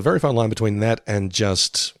 So there's a very fine line between that and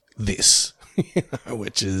just this,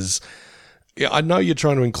 which is, yeah, I know you're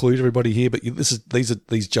trying to include everybody here, but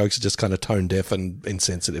these jokes are just kind of tone deaf and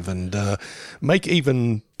insensitive, and make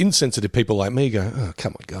even insensitive people like me go, oh,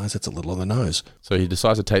 come on, guys, that's a little on the nose. So he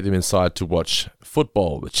decides to take them inside to watch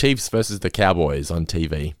football, the Chiefs versus the Cowboys on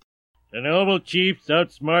TV. The noble Chiefs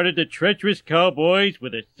outsmarted the treacherous Cowboys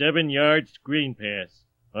with a 7-yard screen pass.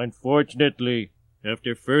 Unfortunately,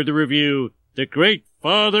 after further review, the great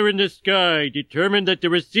Father in the sky determined that the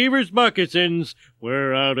receiver's moccasins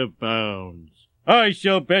were out of bounds. I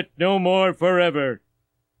shall bet no more forever.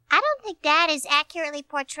 I don't think Dad is accurately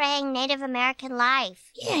portraying Native American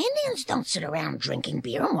life. Yeah, Indians don't sit around drinking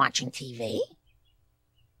beer and watching TV.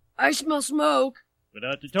 I smell smoke.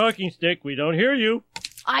 Without the talking stick, we don't hear you.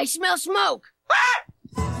 I smell smoke.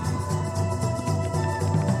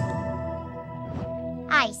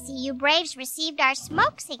 I see you Braves received our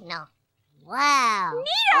smoke signal. Wow.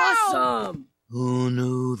 Neato! Awesome. Oh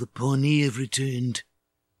no, the Pawnee have returned.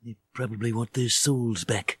 They probably want their souls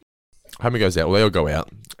back. Homer goes out, well, they all go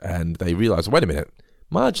out, and they realise, wait a minute,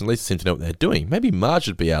 Marge and Lisa seem to know what they're doing. Maybe Marge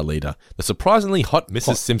would be our leader. The surprisingly hot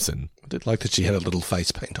Mrs. Simpson. I did like that she had a little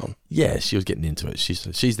face paint on. Yeah, she was getting into it.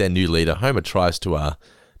 She's their new leader. Homer tries to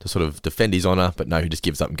sort of defend his honour, but no, he just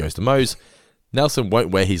gives up and goes to Moe's. Nelson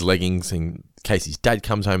won't wear his leggings in case his dad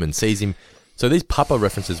comes home and sees him. So these Papa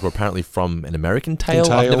references were apparently from An American Tail.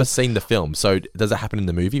 I've never seen the film. So does it happen in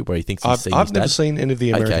the movie where he thinks he's seen his dad? I've never seen any of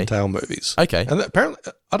the American Tail movies. Okay. And apparently,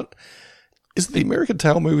 is it the American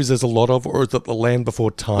Tail movies there's a lot of, or is it the Land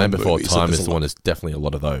Before Time Land Before movies? Time is the one. There's definitely a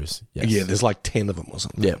lot of those. Yes. Yeah, there's like 10 of them or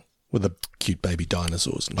something. Yeah. With the cute baby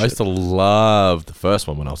dinosaurs and I used to love the first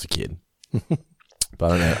one when I was a kid.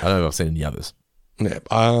 But I don't know if I've seen any others. Yeah.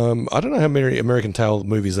 I don't know how many American Tail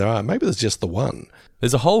movies there are. Maybe there's just the one.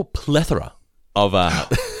 There's a whole plethora of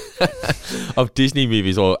of Disney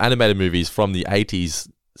movies or animated movies from the 80s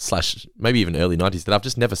 / maybe even early 90s that I've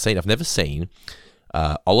just never seen. I've never seen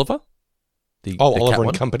Oliver. The Oliver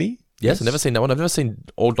and Company? Yes, I've never seen that one. I've never seen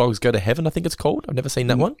All Dogs Go to Heaven, I think it's called. I've never seen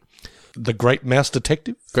that one. The Great Mouse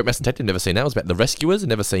Detective? Great Mouse Detective, never seen that. It was about the rescuers. I've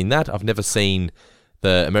never seen that. I've never seen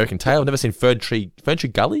the American Tail. I've never seen Fern Tree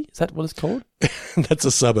Gully. Is that what it's called? That's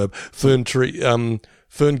a suburb. Fern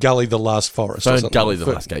Gully, The Last Forest. Fern Gully,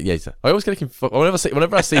 The Last Gate. Yeah, I always get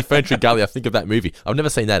whenever I see Fern Tree Gully, I think of that movie. I've never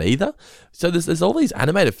seen that either. So there's all these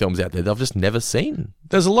animated films out there that I've just never seen.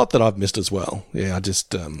 There's a lot that I've missed as well. Yeah, I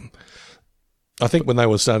just I think when they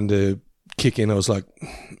were starting to kick in, I was like,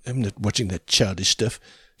 I'm not watching that childish stuff.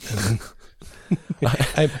 And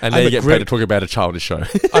then you get paid to talk about a childish show.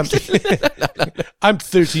 I'm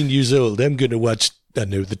 13 years old. I'm going to watch,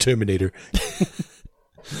 The Terminator.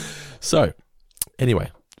 So, anyway,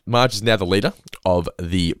 Marge is now the leader of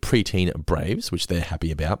the preteen Braves, which they're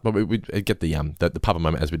happy about. But we get the Papa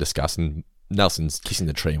moment as we discussed, and Nelson's kissing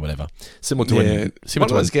the tree or whatever. Similar to one of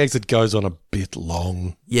those gags that goes on a bit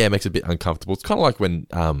long. Yeah, it makes it a bit uncomfortable. It's kind of like when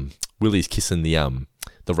Willie's kissing the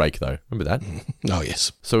rake, though. Remember that? Oh,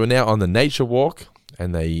 yes. So we're now on the nature walk,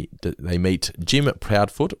 and they meet Jim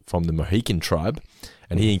Proudfoot from the Mohican tribe,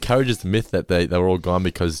 and he encourages the myth that they were all gone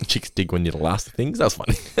because chicks dig when you're the last of things. That was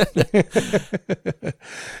funny.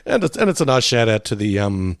 and it's a nice shout out to the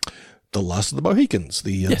Last of the Mohicans,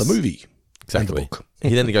 the movie. Exactly.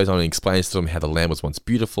 He then goes on and explains to them how the land was once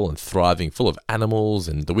beautiful and thriving, full of animals,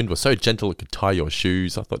 and the wind was so gentle it could tie your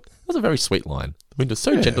shoes. I thought, that was a very sweet line. The wind was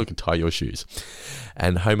so gentle it could tie your shoes.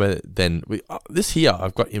 And Homer then, this here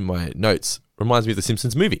I've got in my notes, reminds me of the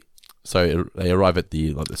Simpsons movie. So they arrive at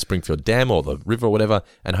the Springfield Dam or the river or whatever,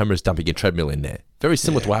 and Homer is dumping a treadmill in there. Very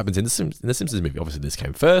similar to what happens in the Simpsons movie. Obviously, this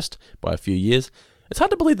came first by a few years. It's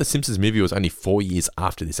hard to believe the Simpsons movie was only 4 years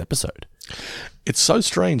after this episode. It's so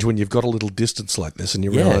strange when you've got a little distance like this and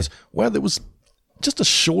you realise, wow, there was just a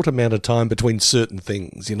short amount of time between certain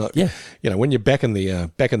things. You know, when you're back in the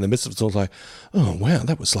midst of it, it's like, oh wow,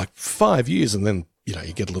 that was like 5 years, and then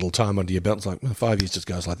you get a little time under your belt. It's like, well, 5 years just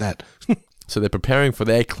goes like that. So they're preparing for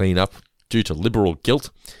their cleanup due to liberal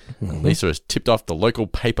guilt. And Lisa has tipped off the local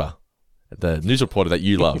paper, the news reporter that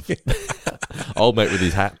you love, old mate with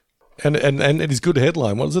his hat. And it is good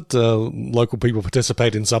headline. What is it? Local people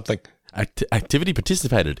participate in something. Activity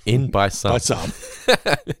participated in by some. By some.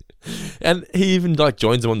 And he even like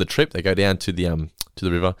joins them on the trip. They go down to the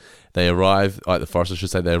river. They arrive, the forest, I should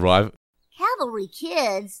say, they arrive. Cavalry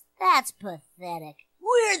kids? That's pathetic.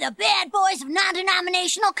 We're the bad boys of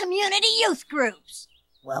non-denominational community youth groups.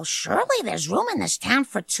 Well, surely there's room in this town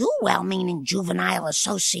for 2 well-meaning juvenile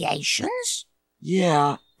associations.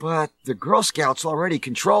 Yeah, but the Girl Scouts already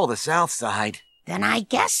control the south side. Then I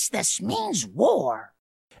guess this means war.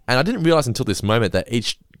 And I didn't realize until this moment that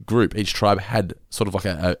each group, each tribe had sort of like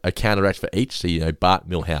a counteract for each. So, Bart,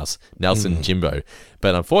 Milhouse, Nelson, Jimbo.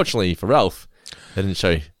 But unfortunately for Ralph, they didn't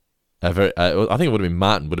show I think it would have been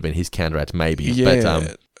Martin, would have been his counteract maybe. Yeah.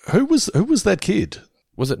 But, who was that kid?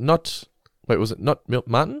 Was it not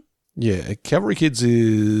Martin? Yeah, Cavalry Kids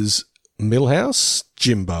is Milhouse,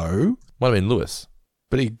 Jimbo. Might have been Lewis.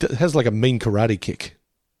 But he has like a mean karate kick.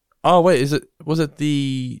 Oh, wait, was it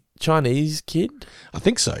the Chinese kid? I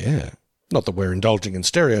think so, yeah. Not that we're indulging in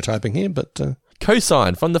stereotyping here, but...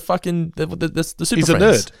 Cosine from the fucking... The Super He's a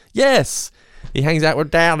Friends. nerd. Yes. He hangs out with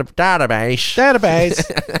database.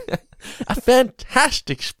 A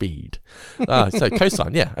fantastic speed. So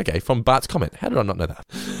Cosine, yeah, okay, from Bart's comment. How did I not know that?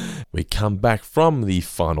 We come back from the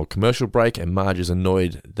final commercial break, and Marge is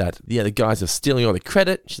annoyed that the guys are stealing all the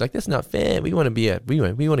credit. She's like, "That's not fair. We want to we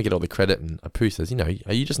want to get all the credit." And Apu says,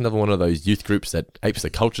 "Are you just another one of those youth groups that apes the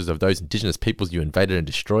cultures of those indigenous peoples you invaded and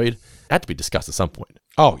destroyed?" It had to be discussed at some point.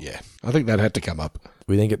 Oh yeah, I think that had to come up.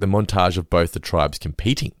 We then get the montage of both the tribes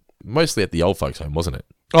competing, mostly at the old folks' home, wasn't it?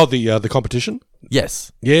 Oh, the competition?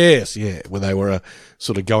 Yes. Yes, yeah, where they were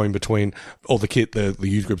sort of going between all the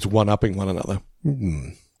youth groups one-upping one another.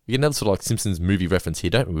 We get another sort of like Simpsons movie reference here,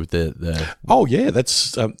 don't we? With the Oh, yeah,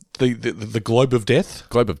 that's the Globe of Death.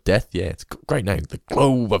 Globe of Death, yeah, it's a great name, the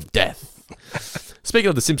Globe of Death. Speaking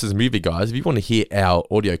of the Simpsons movie, guys, if you want to hear our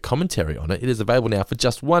audio commentary on it, it is available now for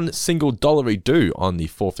just $1 single $1 on the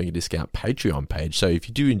Four Finger Discount Patreon page. So if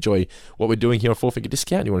you do enjoy what we're doing here on Four Finger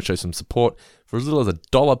Discount, and you want to show some support, for as little as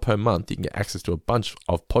 $1 per month, you can get access to a bunch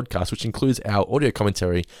of podcasts, which includes our audio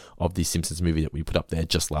commentary of the Simpsons movie that we put up there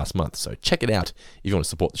just last month. So check it out if you want to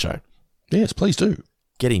support the show. Yes, please do.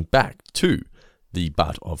 Getting back to the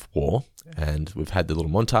butt of war, and we've had the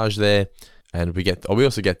little montage there. And we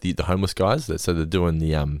also get the homeless guys. So they're doing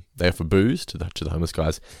they offer booze to the homeless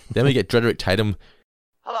guys. Then we get Drederick Tatum.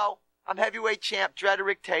 Hello, I'm heavyweight champ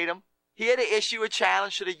Drederick Tatum, here to issue a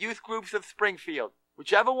challenge to the youth groups of Springfield.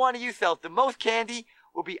 Whichever one of you sells the most candy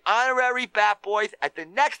will be honorary Bat Boys at the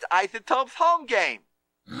next Isotopes home game.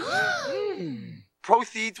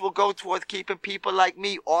 Proceeds will go towards keeping people like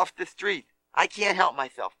me off the street. I can't help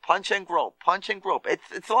myself. Punch and grope.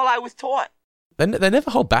 It's all I was taught. They never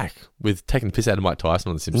hold back with taking the piss out of Mike Tyson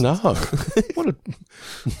on The Simpsons. No.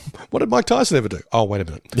 What did Mike Tyson ever do? Oh, wait a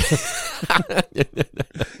minute.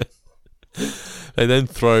 They then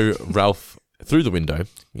throw Ralph through the window.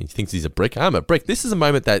 He thinks he's a brick. I'm a brick. This is a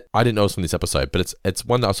moment that I didn't notice from this episode, but it's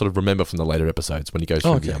one that I sort of remember from the later episodes when he goes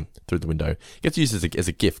through the window. It gets used as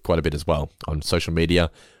a GIF quite a bit as well on social media.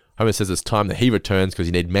 Homer says it's time that he returns because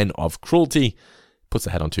you need men of cruelty. Puts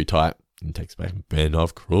the hat on too tight and takes back men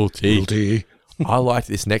of cruelty. I liked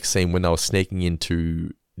this next scene when they were sneaking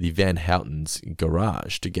into the Van Houten's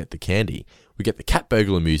garage to get the candy. We get the cat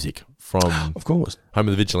burglar music from, of course, Homer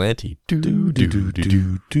the Vigilante.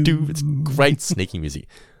 It's great sneaking music.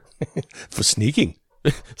 For sneaking.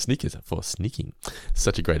 Sneakers for sneaking.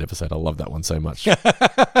 Such a great episode. I love that one so much.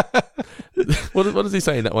 What does he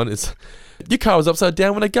say in that one? It's, your car was upside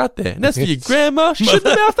down when I got there. And that's for your grandma. She shouldn't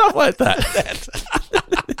have mouthed off like that.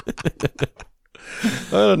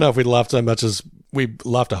 I don't know if we laughed so much as we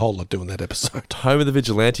laughed a whole lot doing that episode. Homer the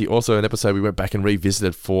Vigilante, also an episode we went back and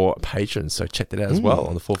revisited for patrons, so check that out as well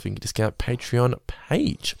on the Four Finger Discount Patreon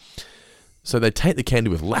page. So they take the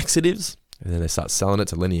candy with laxatives, and then they start selling it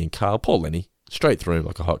to Lenny and Carl. Poor Lenny, straight through him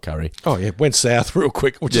like a hot curry. Oh yeah, went south real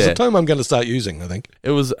quick, which is a term I'm going to start using, I think.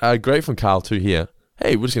 It was great from Carl too here.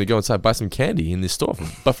 Hey, we're just going to go inside and buy some candy in this store,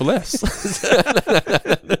 but for less.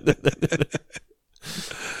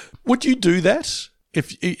 Would you do that?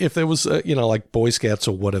 If there was, like Boy Scouts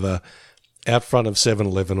or whatever out front of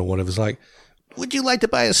 7-Eleven or whatever, it's like, would you like to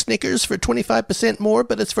buy a Snickers for 25% more,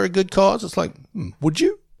 but it's for a good cause? It's like, would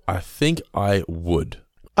you? I think I would.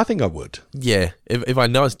 I think I would. Yeah. If I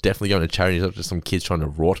know it's definitely going to charity, not just some kids trying to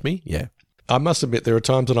rort me, yeah. I must admit, there are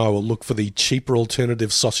times when I will look for the cheaper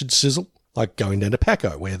alternative sausage sizzle, like going down to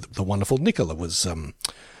Paco, where the wonderful Nicola was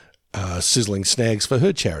sizzling snags for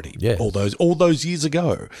her charity. Yeah. All those years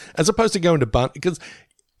ago, as opposed to going to Bunt, because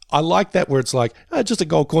I like that where it's like, just a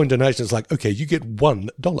gold coin donation. It's like, okay, you get $1.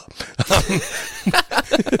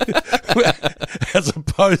 As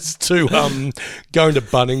opposed to going to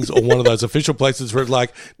Bunnings or one of those official places where it's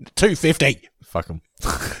like, $2.50. Fuck them.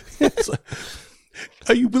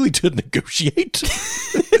 Are you willing to negotiate?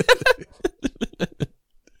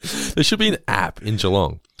 There should be an app in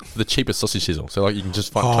Geelong for the cheapest sausage sizzle. So like you can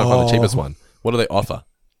just try and find the cheapest one. What do they offer?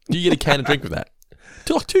 Do you get a can of drink with that?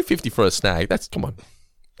 Like $2.50 for a snag. That's come on,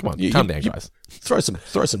 calm down, guys. Throw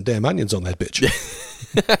some damn onions on that bitch.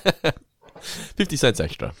 50 cents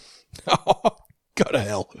extra. Oh, go to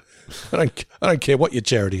hell! I don't care what your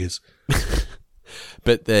charity is.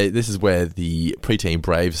 But this is where the preteen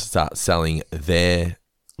Braves start selling their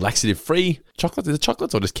laxative-free chocolates. Is it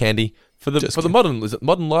chocolates or just candy for the modern? Is it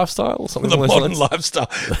modern lifestyle or something? The modern lifestyle.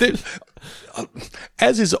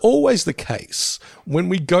 As is always the case, when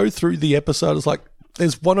we go through the episode, it's like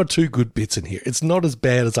there's one or two good bits in here. It's not as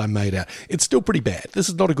bad as I made out. It's still pretty bad. This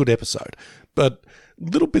is not a good episode, but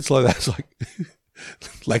little bits like that. It's like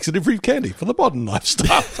laxative-free candy for the modern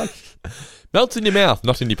lifestyle. Like, melts in your mouth,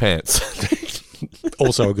 not in your pants.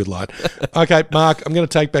 Also a good line. Okay, Mark, I'm going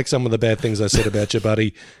to take back some of the bad things I said about you,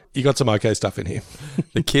 buddy. You got some okay stuff in here.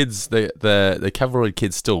 The kids, the cavalry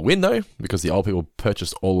kids still win, though, because the old people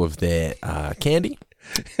purchased all of their candy.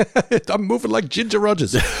 I'm moving like Ginger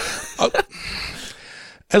Rogers.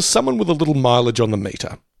 As someone with a little mileage on the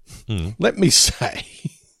meter, let me say,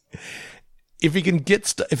 if you can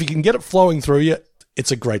get it flowing through you,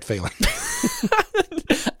 it's a great feeling.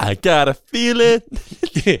 I gotta feel it.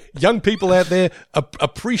 Yeah, young people out there,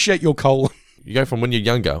 appreciate your colon. You go from when you're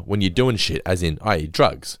younger, when you're doing shit, as in, i.e.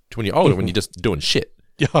 drugs, to when you're older, when you're just doing shit.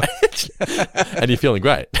 Yeah. And you're feeling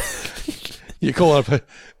great. You call up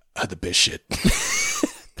the best shit.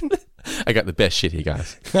 I got the best shit here,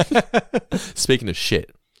 guys. Speaking of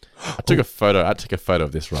shit, I took a photo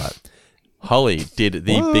of this, right? Holly did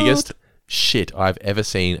the biggest shit I've ever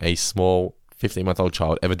seen a small 15-month-old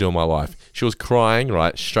child ever do in my life. She was crying,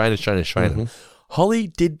 right? Straining. Mm-hmm. Holly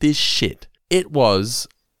did this shit. It was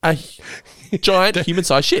a giant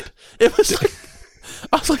human-sized shit. It was like,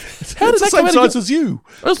 I was like, how did that come out? It's the same size as you.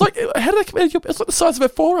 I was like, how did that come out? It's like the size of her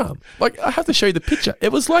forearm. Like, I have to show you the picture.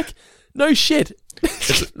 It was like, no shit.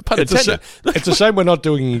 It's a shame we're not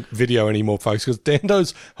doing video anymore, folks, because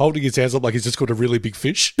Dando's holding his hands up like he's just got a really big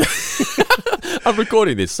fish. I'm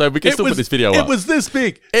recording this, so we can still put this video up. It was this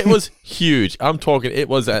big. It was huge. I'm talking, it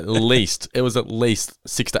was at least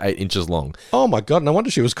 6 to 8 inches long. Oh my God, no wonder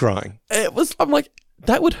she was crying. I'm like,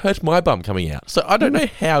 that would hurt my bum coming out. So I don't know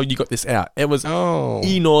how you got this out. It was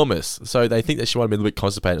enormous. So they think that she might have been a little bit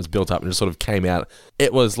constipated. It was built up and just sort of came out.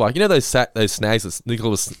 It was like, you know those snags that Nicola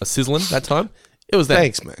was sizzling that time? It was that.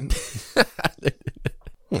 Thanks, man.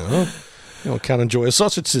 I can't enjoy a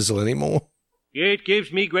sausage sizzle anymore. It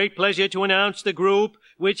gives me great pleasure to announce the group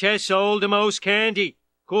which has sold the most candy.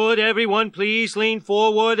 Could everyone please lean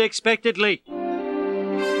forward expectantly?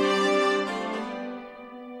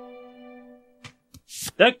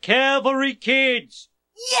 The Cavalry Kids!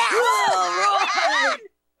 Yes!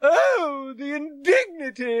 Oh, the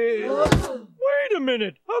indignity! Wait a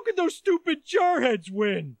minute! How could those stupid jarheads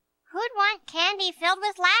win? Who'd want candy filled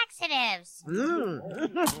with laxatives?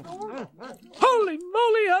 Holy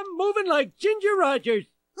moly, I'm moving like Ginger Rogers.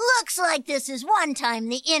 Looks like this is one time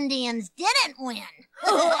the Indians didn't win.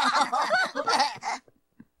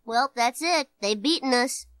 Well, that's it. They've beaten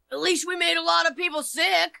us. At least we made a lot of people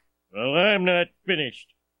sick. Well, I'm not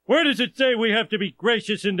finished. Where does it say we have to be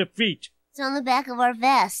gracious in defeat? It's on the back of our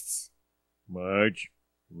vests. Marge,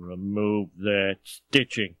 remove that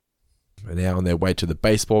stitching. They're now on their way to the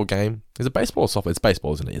baseball game. Is it baseball or softball? It's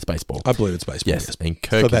baseball, isn't it? It's baseball. I believe it's baseball. Yes. And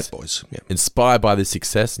Kirk for that boys. Yeah. Inspired by this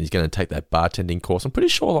success, and he's going to take that bartending course. I'm pretty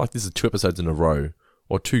sure like this is 2 episodes in a row,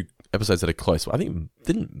 or 2 episodes that are close. I think,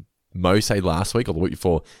 didn't Mo say last week or the week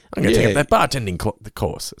before, I'm going to take up that bartending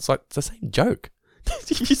course. It's like, it's the same joke.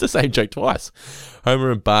 You used the same joke twice.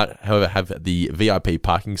 Homer and Bart, however, have the VIP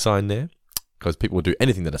parking sign there, because people will do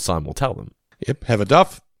anything that a sign will tell them. Yep, have a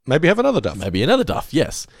duff. Maybe have another duff. Maybe another duff,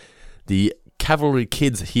 yes. The Cavalry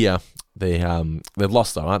Kids here, they've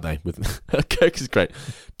lost though, aren't they? With Kirk is great.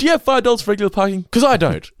 Do you have $5 for regular parking? Because I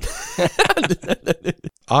don't.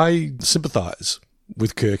 I sympathise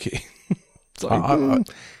with Kirky. Like,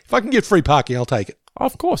 if I can get free parking, I'll take it.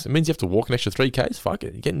 Of course. It means you have to walk an extra 3 Ks. Fuck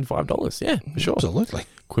it. You're getting $5. Yeah, for sure. Absolutely.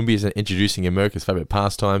 Quimby is introducing America's favourite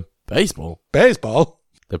pastime, baseball. Baseball?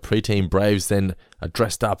 The preteen Braves then are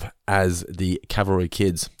dressed up as the Cavalry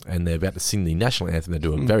Kids, and they're about to sing the national anthem. They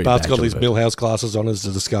do a very Bart's bad got job these of it. Millhouse glasses on as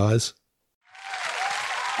a disguise.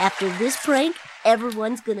 After this prank,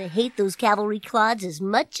 everyone's gonna hate those cavalry clods as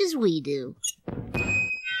much as we do.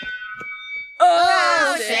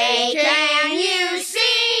 Oh, say, can you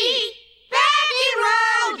see back in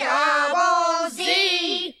row double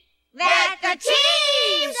Z that the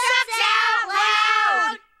team sucks out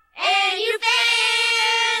loud and you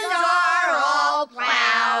fans are all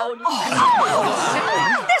proud?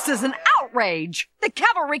 This is an outrage. The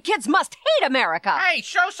Cavalry Kids must hate America. Hey,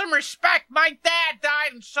 show some respect. My dad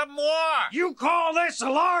died and some more. You call this a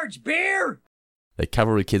large beer? The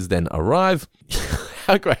Cavalry Kids then arrive.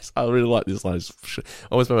 How great. I really like this line. It's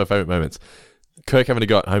almost one of my favourite moments. Kirk having to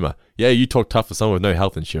go at Homer. Yeah, you talk tough for someone with no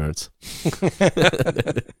health insurance.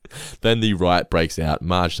 Then the riot breaks out.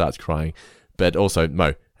 Marge starts crying. But also,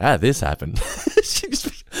 Mo, how did this happen?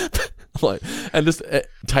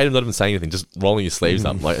 Tatum not even saying anything, just rolling his sleeves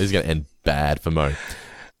up. Like, it's going to end bad for Mo.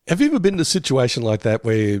 Have you ever been in a situation like that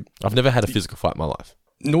where... I've never had a physical fight in my life.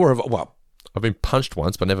 Nor have... Well, I've been punched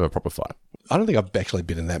once, but never a proper fight. I don't think I've actually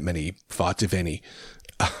been in that many fights, if any.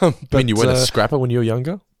 I mean, you weren't a scrapper when you were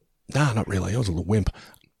younger? No, not really. I was a little wimp.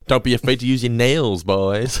 Don't be afraid to use your nails,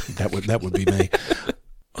 boys. That would be me. I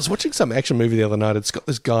was watching some action movie the other night. It's got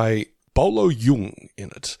this guy, Bolo Yeung, in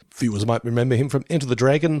it. Viewers might remember him from Enter the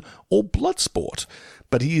Dragon or Bloodsport.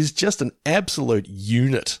 But he is just an absolute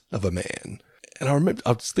unit of a man. And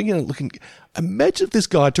I was thinking and looking, imagine if this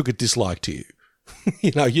guy took a dislike to you.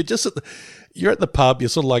 You know, you're at the pub, you're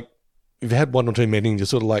sort of like, you've had one or two meetings, you're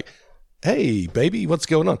sort of like, hey, baby, what's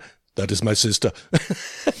going on? That is my sister.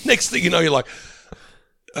 Next thing you know, you're like,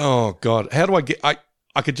 oh, God, how do I get...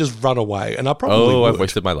 I could just run away, and I probably would. I've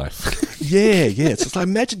wasted my life. Yeah. It's just like,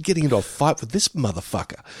 imagine getting into a fight with this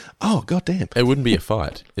motherfucker. Oh, goddamn. It wouldn't be a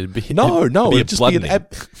fight. It'd be it'd just be an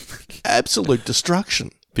absolute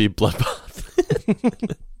destruction. Be a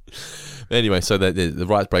bloodbath. Anyway, so the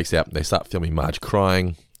riot breaks out. They start filming Marge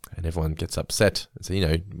crying, and everyone gets upset. So, you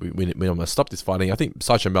know, we must stop this fighting. I think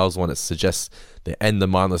Sideshow Mel's the one that suggests they end the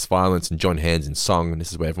mindless violence and join hands in song. And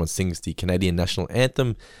this is where everyone sings the Canadian national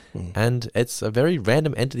anthem. And it's a very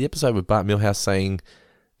random end to the episode with Bart Milhouse saying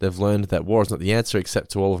they've learned that war is not the answer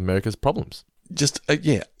except to all of America's problems. Just,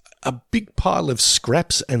 a big pile of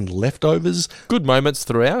scraps and leftovers. Good moments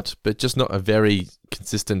throughout, but just not a very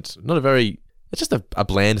consistent, it's just a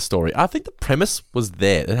bland story. I think the premise was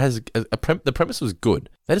there. It has the premise was good.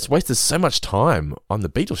 They just wasted so much time on the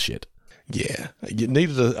Beatles shit. Yeah, you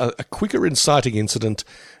needed a quicker inciting incident.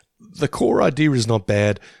 The core idea is not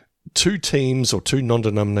bad. Two teams or two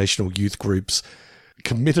non-denominational youth groups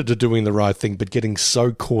committed to doing the right thing, but getting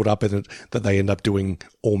so caught up in it that they end up doing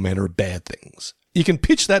all manner of bad things. You can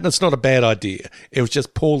pitch that and it's not a bad idea. It was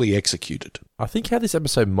just poorly executed. I think how this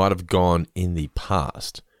episode might have gone in the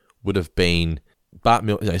past would have been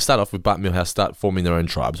start off with Bart Milhouse, start forming their own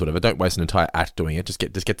tribes, whatever. Don't waste an entire act doing it. Just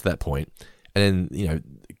get to that point. And then, you know,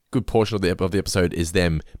 a good portion of the episode is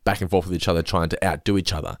them back and forth with each other, trying to outdo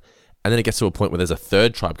each other. And then it gets to a point where there's a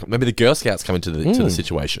third tribe. Maybe the Girl Scouts come into the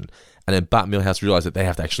situation. And then Bart Milhouse realizes that they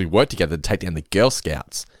have to actually work together to take down the Girl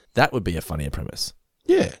Scouts. That would be a funnier premise.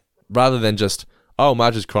 Yeah. Rather than just, oh,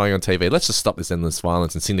 Marge is crying on TV. Let's just stop this endless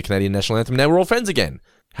violence and sing the Canadian national anthem. Now we're all friends again.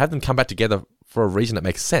 Have them come back together for a reason that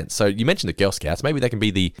makes sense. So you mentioned the Girl Scouts. Maybe they can be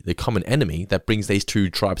the common enemy that brings these two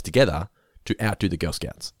tribes together to outdo the Girl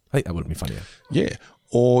Scouts. I think that would be funnier. Yeah.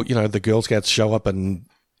 Or, you know, the Girl Scouts show up and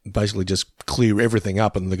basically just clear everything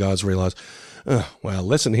up and the guys realise, well,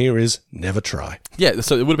 lesson here is never try. Yeah,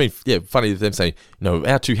 so it would have been funny them saying, no,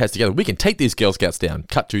 our two heads together, we can take these Girl Scouts down.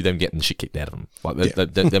 Cut to them getting the shit kicked out of them. Like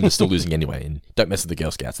them are still losing anyway, and don't mess with the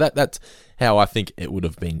Girl Scouts. That's how I think it would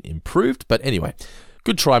have been improved. But anyway,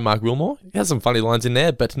 good try, Mark Wilmore. He has some funny lines in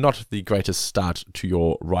there, but not the greatest start to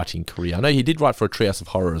your writing career. I know he did write for a Treehouse of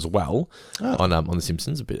Horror as well on The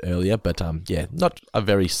Simpsons a bit earlier, but not a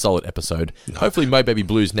very solid episode. No. Hopefully Mo Baby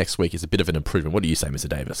Blues next week is a bit of an improvement. What do you say, Mr.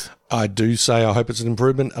 Davis? I do say I hope it's an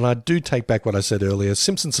improvement, and I do take back what I said earlier.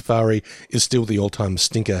 Simpson Safari is still the all-time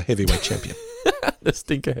stinker heavyweight champion. The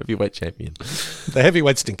stinker heavyweight champion. The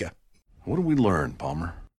heavyweight stinker. What did we learn,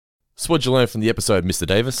 Palmer? So what did you learn from the episode, Mr.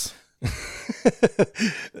 Davis?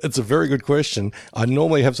 It's a very good question. I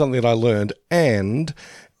normally have something that I learned, and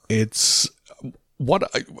it's what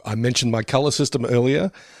I mentioned my color system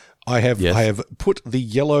earlier. I have put the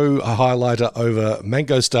yellow highlighter over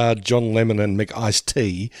Mango Star, John Lemon, and McIce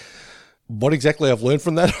Tea. What exactly I've learned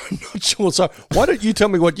from that, I'm not sure. So why don't you tell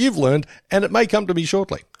me what you've learned, and it may come to me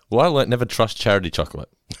shortly. Well, I learned never trust charity chocolate,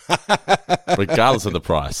 regardless of the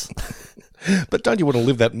price. But don't you want to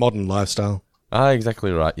live that modern lifestyle?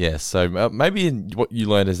 Exactly right, yes. So maybe what you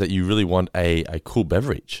learned is that you really want a cool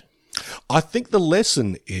beverage. I think the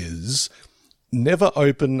lesson is never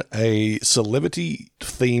open a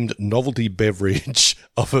celebrity-themed novelty beverage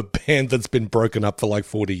of a band that's been broken up for like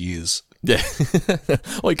 40 years. Yeah.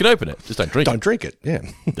 Well, you can open it. Just don't drink it. Don't drink it, yeah.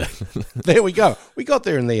 There we go. We got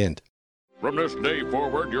there in the end. From this day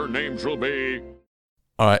forward, your names will be...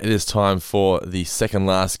 All right, it is time for the second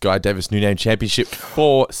last Guy Davis New Name Championship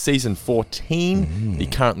for Season 14. The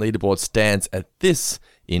current leaderboard stands at this.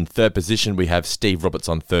 In third position, we have Steve Roberts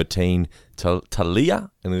on 13,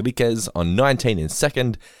 Talia Enriquez on 19 in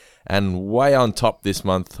second, and way on top this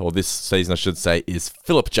month, or this season I should say, is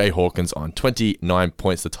Philip J. Hawkins on 29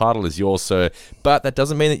 points. The title is yours, sir, but that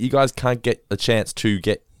doesn't mean that you guys can't get a chance to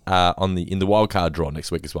get in the wildcard draw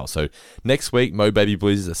next week as well. So next week, Mo Baby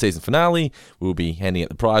Blues is a season finale. We'll be handing out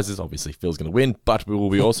the prizes. Obviously, Phil's going to win, but we will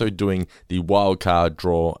be also doing the wildcard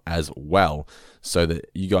draw as well, so that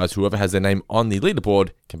you guys, whoever has their name on the leaderboard,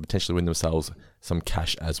 can potentially win themselves some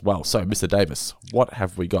cash as well. So, Mr. Davis, what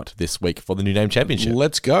have we got this week for the New Name Championship?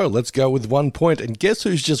 Let's go. Let's go with 1 point. And guess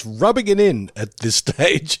who's just rubbing it in at this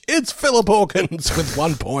stage? It's Philip Hawkins with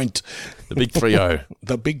 1 point. The big 3-0.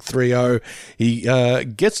 The big 3-0. He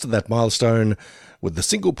gets to that milestone with the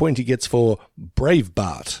single point he gets for Brave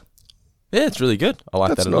Bart. Yeah, it's really good. I like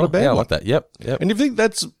That's that. not a bad I one. like that. Yep. And if you think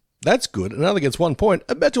that's good, another gets 1 point,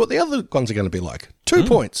 imagine what the other ones are going to be like. 2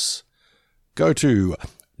 points go to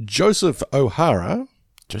Joseph O'Hara.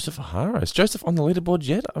 Joseph O'Hara? Is Joseph on the leaderboard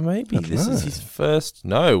yet? Or maybe this is his first...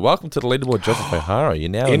 No, welcome to the leaderboard, Joseph O'Hara. You're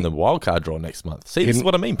now in the wildcard draw next month. See, this is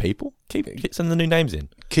what I mean, people. Keep sending the new names in.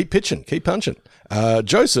 Keep pitching. Keep punching.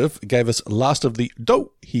 Joseph gave us Last of the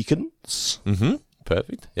Dohikins.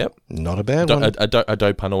 Perfect. Yep. Not a bad one. A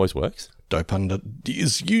dough pun always works. Dough pun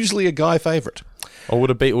is usually a guy favourite. Or would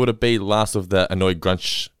it be Last of the Annoyed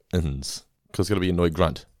Grunch? Because it's got to be Annoyed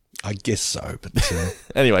Grunt. I guess so, but...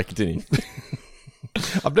 Anyway, continue.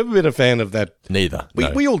 I've never been a fan of that. Neither.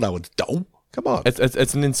 We all know it's dough. Come on.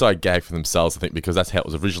 It's an inside gag for themselves, I think, because that's how it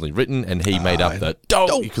was originally written, and he made up the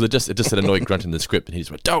dough, because it just said Annoyed Grunt in the script, and he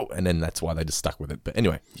just went dough, and then that's why they just stuck with it. But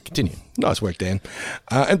anyway, continue. Nice work, Dan.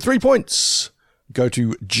 And 3 points go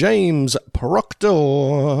to James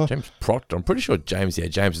Proctor. James Proctor. I'm pretty sure James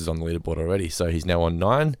is on the leaderboard already, so he's now on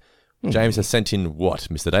 9. James has sent in what,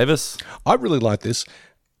 Mr. Davis? I really like this.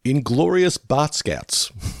 Inglorious Bart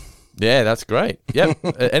Scouts. Yeah, that's great. Yep.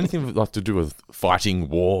 Anything like to do with fighting,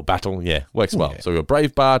 war, battle, works well. Yeah. So we've got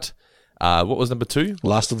Brave Bart. What was number 2?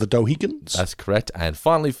 Last of the Dohikins. That's correct. And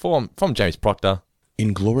finally, from James Proctor,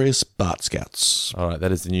 Inglorious Bart Scouts. All right,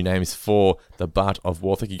 that is the new names for the Bart of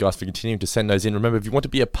War. Thank you guys for continuing to send those in. Remember, if you want to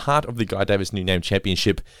be a part of the Guy Davis New Name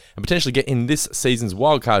Championship and potentially get in this season's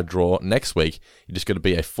wildcard draw next week, you just got to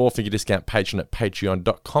be a 4-finger discount patron at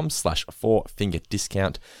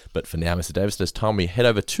patreon.com/4-finger-discount. But for now, Mr. Davis, it's time we head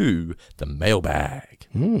over to the mailbag.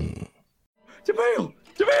 The mail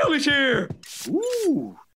is here.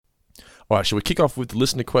 Ooh. All right, should we kick off with the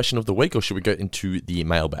listener question of the week, or should we go into the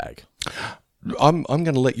mailbag? I'm going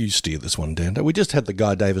to let you steer this one, Dan. We just had the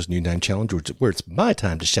Guy Davis New Name Challenge, where it's my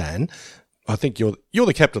time to shine. I think you're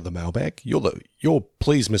the captain of the mailbag. You're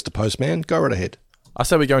please, Mr. Postman. Go right ahead. I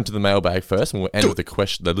say we go into the mailbag first, and we'll end with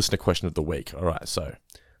the listener question of the week. All right, so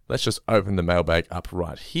let's just open the mailbag up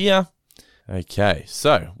right here. Okay,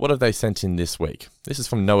 so what have they sent in this week? This is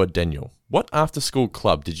from Noah Daniel. What after-school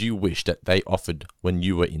club did you wish that they offered when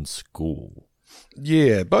you were in school?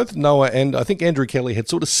 Yeah, both Noah and I think Andrew Kelly had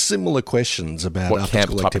sort of similar questions about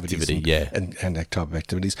after-school activities and type of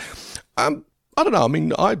activities. I don't know. I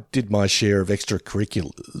mean, I did my share of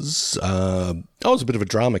extracurriculars. I was a bit of a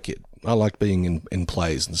drama kid. I liked being in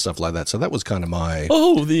plays and stuff like that. So that was kind of my...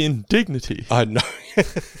 Oh, the indignity. I know.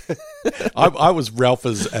 I was Ralph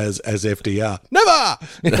as FDR. Never!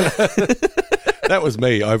 That was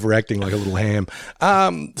me overacting like a little ham.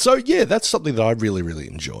 So, yeah, that's something that I really, really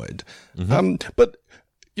enjoyed. But,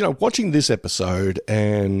 you know, watching this episode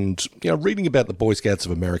and, you know, reading about the Boy Scouts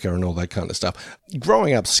of America and all that kind of stuff,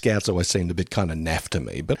 growing up, Scouts always seemed a bit kind of naff to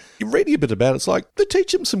me. But you're reading a bit about it, it's like they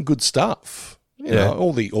teach them some good stuff. You know,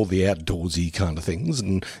 all the outdoorsy kind of things,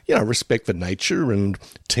 and you know, respect for nature and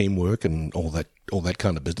teamwork and all that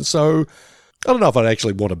kind of business. So I don't know if I'd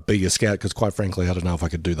actually want to be a scout because, quite frankly, I don't know if I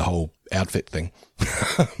could do the whole outfit thing. You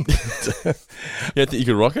think you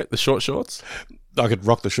could rock it? The short shorts? I could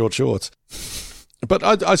rock the short shorts. But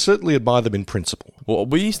I certainly admire them in principle. Well,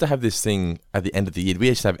 we used to have this thing at the end of the year. We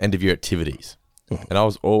used to have end of year activities, and I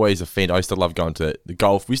was always a fan. I used to love going to the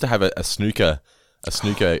golf. We used to have a snooker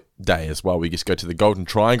day as well. We just go to the Golden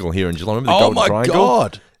Triangle here in Geelong. Remember the Golden Triangle? Oh my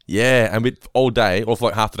God! Yeah, and all day, or for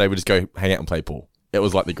like half the day, we just go hang out and play pool. It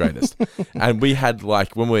was like the greatest. And we had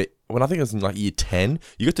like when we when I think it was in like year 10,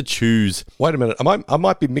 you got to choose. Wait a minute. I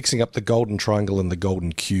might be mixing up the Golden Triangle and the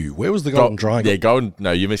Golden Q. Where was the Golden Triangle? Yeah,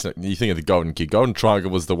 no, you're mixing it. You think of the Golden Q. Golden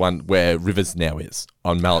Triangle was the one where Rivers now is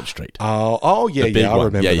on Mallet Street. Oh, yeah, I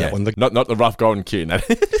remember that one. Not the rough Golden Q. No.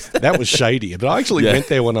 That was shady. But I actually went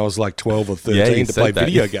there when I was like 12 or 13 to play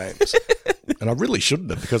video games. And I really shouldn't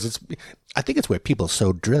have, because I think it's where people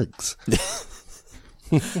sold drugs.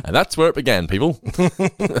 And that's where it began, people.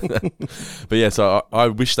 But yeah, so I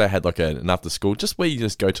wish they had like an after school, just where you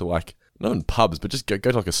just go to like, not in pubs, but just go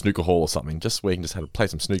to like a snooker hall or something, just where you can just have play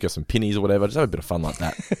some snooker, some pennies or whatever, just have a bit of fun like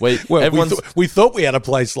that. Where we thought we had a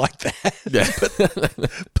place like that. Yeah.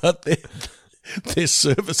 but their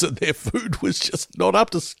service and their food was just not up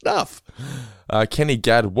to snuff. Kenny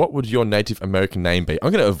Gadd, what would your Native American name be? I'm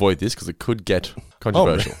going to avoid this because it could get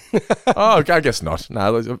controversial. Oh, I guess not.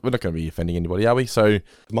 No, we're not going to be offending anybody, are we? So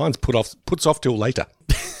mine's puts off till later.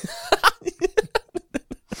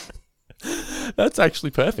 That's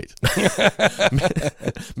actually perfect.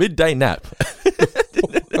 Midday nap.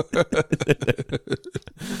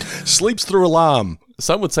 Sleeps through alarm.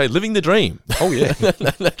 Some would say living the dream. Oh, yeah.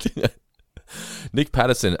 Nick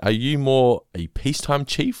Patterson, are you more a peacetime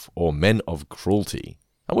chief or men of cruelty?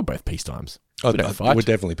 Oh, we're both peacetimes. We're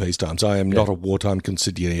definitely peacetimes. I am not a wartime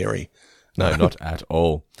consigliere. No, not at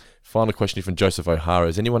all. Final question from Joseph O'Hara.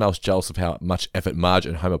 Is anyone else jealous of how much effort Marge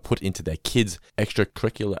and Homer put into their kids'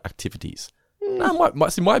 extracurricular activities? No,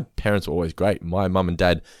 my parents were always great. My mum and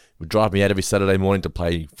dad would drive me out every Saturday morning to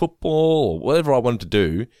play football or whatever I wanted to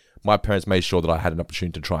do. My parents made sure that I had an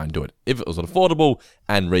opportunity to try and do it, if it was affordable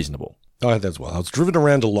and reasonable. I had that as well. I was driven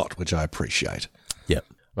around a lot, which I appreciate. Yeah.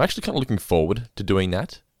 I'm actually kind of looking forward to doing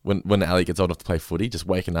that when Ali gets old enough to play footy, just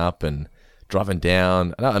waking up and driving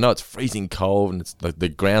down. I know it's freezing cold and it's the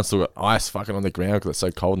ground's still got ice fucking on the ground because it's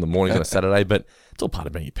so cold in the morning on a Saturday, but it's all part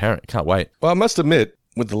of being a parent. I can't wait. Well, I must admit,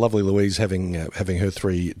 with the lovely Louise having her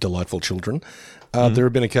 3 delightful children, there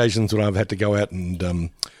have been occasions when I've had to go out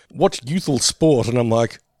and watch youthful sport, and I'm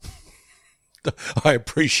like, I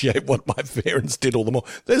appreciate what my parents did all the more.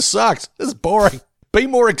 This sucks. This is boring. Be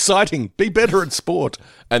more exciting. Be better at sport.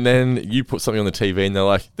 And then you put something on the TV and they're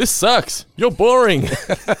like, this sucks. You're boring.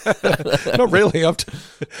 Not really.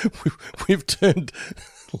 We've turned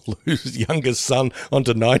Lou's youngest son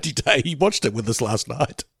onto 90 Day. He watched it with us last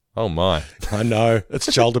night. Oh, my. I know.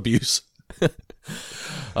 It's child abuse.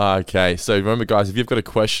 Okay, so remember, guys, if you've got a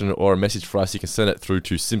question or a message for us, you can send it through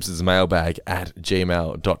to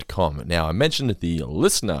simpsonsmailbag@gmail.com. Now, I mentioned the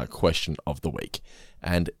listener question of the week,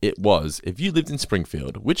 and it was, if you lived in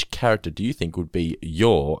Springfield, which character do you think would be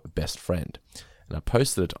your best friend? And I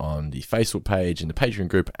posted it on the Facebook page, in the Patreon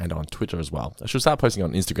group, and on Twitter as well. I should start posting it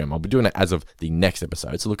on Instagram. I'll be doing it as of the next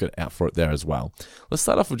episode, so look out for it there as well. Let's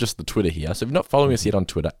start off with just the Twitter here. So if you're not following us yet on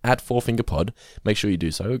Twitter, @FourFingerPod, make sure you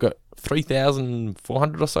do so. We've got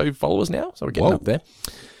 3,400 or so followers now, so we're getting up there.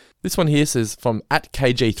 This one here says from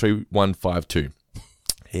 @KG3152.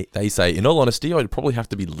 They say, in all honesty, I'd probably have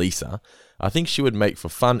to be Lisa. I think she would make for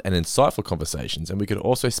fun and insightful conversations, and we could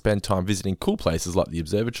also spend time visiting cool places like the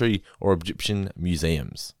observatory or Egyptian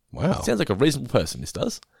museums. Wow. Sounds like a reasonable person, this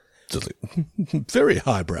does. Very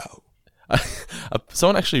highbrow.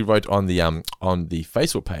 Someone actually wrote on the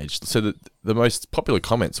Facebook page, so that the most popular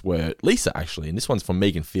comments were Lisa, actually, and this one's from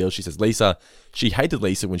Megan Fields. She says, Lisa, she hated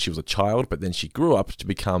Lisa when she was a child, but then she grew up to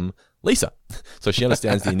become Lisa. So she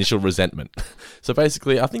understands the initial resentment. So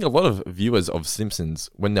basically, I think a lot of viewers of Simpsons,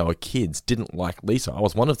 when they were kids, didn't like Lisa. I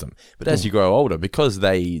was one of them. But as you grow older, because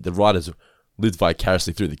the writers lived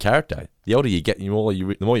vicariously through the character, the older you get, the more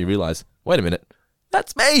you realize, wait a minute,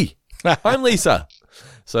 that's me. I'm Lisa.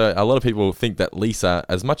 So a lot of people think that Lisa,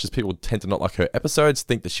 as much as people tend to not like her episodes,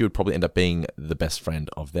 think that she would probably end up being the best friend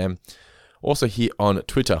of them. Also here on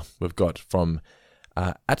Twitter, we've got from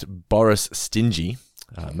 @BorisStingy,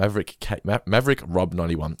 Maverick Rob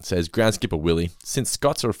 91 says, Groundskipper Willie, since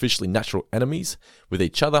Scots are officially natural enemies with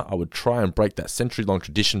each other, I would try and break that century-long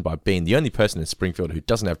tradition by being the only person in Springfield who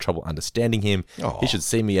doesn't have trouble understanding him. He should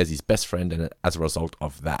see me as his best friend, and as a result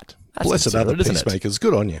of that. That's blessed other peacemakers.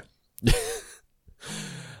 Good on you.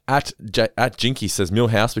 Jinky says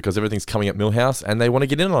Millhouse because everything's coming at Millhouse and they want to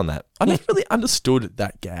get in on that. I never really understood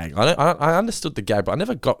that gag. I understood the gag, but I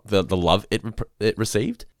never got the love it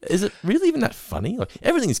received. Is it really even that funny? Like,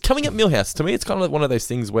 everything's coming at Millhouse. To me, it's kind of like one of those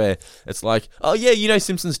things where it's like, oh yeah, you know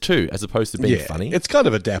Simpsons too, as opposed to being funny. It's kind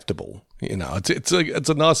of adaptable. You know, it's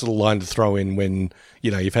a nice little line to throw in when,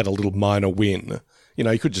 you know, you've had a little minor win. You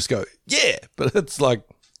know, you could just go, yeah, but it's like,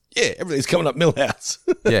 yeah, everything's coming up Millhouse.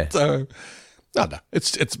 Yeah. So, no,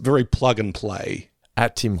 it's very plug and play.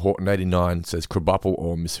 At Tim Horton 89 says Krabappel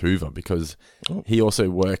or Miss Hoover because he also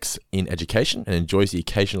works in education and enjoys the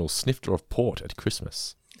occasional snifter of port at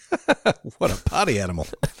Christmas. What a party animal.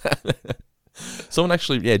 Someone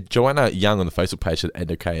actually, Joanna Young on the Facebook page said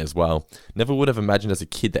Edna Kay as well. Never would have imagined as a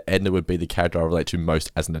kid that Edna would be the character I relate to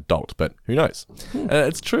most as an adult, but who knows?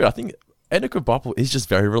 It's true. I think Edna Krabappel is just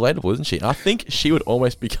very relatable, isn't she? I think she would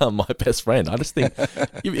almost become my best friend. I just think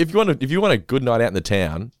if you want a good night out in the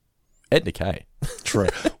town, Edna Kay. True.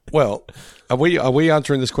 Well, are we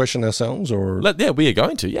answering this question ourselves, or we are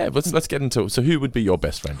going to. Yeah, let's get into it. So, who would be your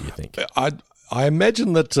best friend? Do you think? I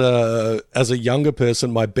imagine that as a younger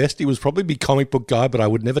person, my bestie was probably be comic book guy, but I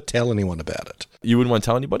would never tell anyone about it. You wouldn't want to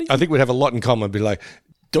tell anybody? I think we'd have a lot in common. I'd be like,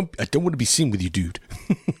 I don't want to be seen with you, dude.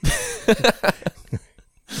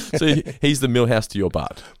 So he's the Milhouse to your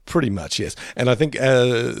Bart. Pretty much, yes. And I think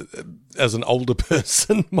as an older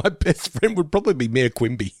person, my best friend would probably be Mayor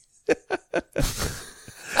Quimby.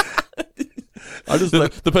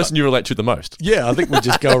 The person you relate to the most. Yeah, I think we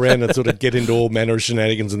just go around and sort of get into all manner of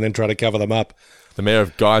shenanigans and then try to cover them up. The mayor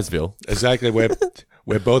of Guysville. Exactly.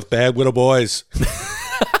 We're both bad little boys.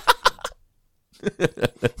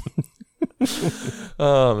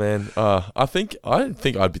 Oh man, I think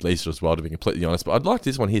I'd be Lisa as well, to be completely honest. But I'd like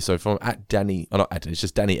this one here. So from it's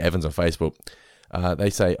just Danny Evans on Facebook. They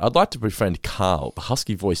say, I'd like to befriend Carl, the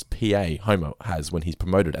husky-voiced PA Homer has when he's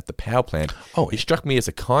promoted at the power plant. He struck me as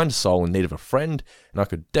a kind soul in need of a friend, and I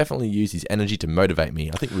could definitely use his energy to motivate me.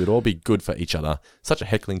 I think we would all be good for each other. Such a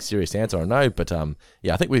heckling serious answer, I know, but I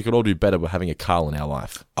think we could all do better with having a Carl in our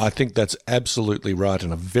life. I think that's absolutely right,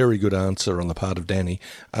 and a very good answer on the part of Danny.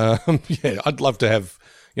 I'd love to have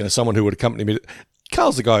someone who would accompany me.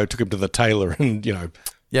 Carl's the guy who took him to the tailor, and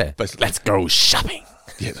basically, let's go shopping.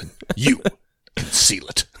 Yeah, you. Conceal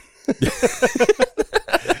it.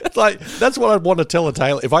 It's like, that's what I'd want to tell a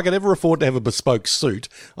tailor. If I could ever afford to have a bespoke suit,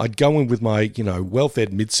 I'd go in with my,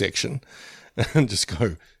 well-fed midsection and just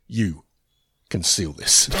go, you conceal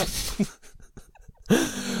this.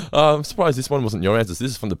 I'm surprised this one wasn't your answer.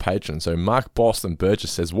 This is from the patron. So Mark Boston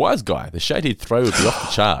Burgess says, Wise Guy, the shade he'd throw would be off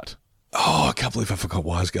the chart. Oh, I can't believe I forgot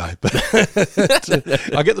Wise Guy. But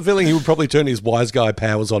I get the feeling he would probably turn his Wise Guy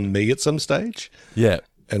powers on me at some stage. Yeah.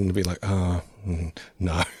 And be like,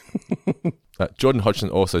 no. Jordan Hodgson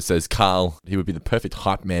also says, Carl, he would be the perfect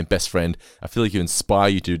hype man, best friend. I feel like he would inspire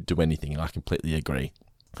you to do anything, and I completely agree.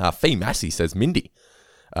 Fee Massey says, Mindy.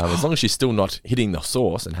 As long as she's still not hitting the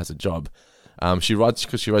sauce and has a job. She rides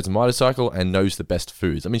a motorcycle and knows the best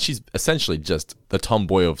foods. I mean, she's essentially just the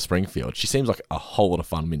tomboy of Springfield. She seems like a whole lot of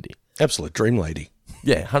fun, Mindy. Absolute dream lady.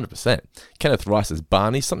 Yeah, 100%. Kenneth Rice says,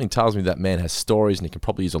 Barney, something tells me that man has stories and he can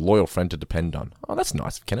probably use a loyal friend to depend on. Oh, that's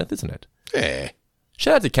nice of Kenneth, isn't it? Yeah.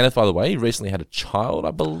 Shout out to Kenneth, by the way. He recently had a child,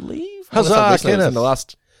 I believe. Huzzah, Kenneth. In the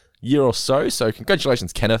last year or so. So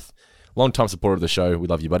congratulations, Kenneth. Long-time supporter of the show. We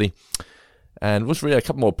love you, buddy. And we'll just read a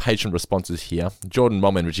couple more patron responses here. Jordan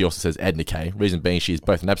Mom Energy also says Edna Kay. Reason being she is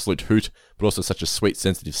both an absolute hoot, but also such a sweet,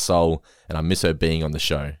 sensitive soul, and I miss her being on the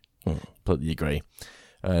show. Completely agree.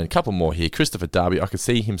 And a couple more here. Christopher Darby, he can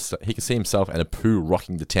see himself and Apu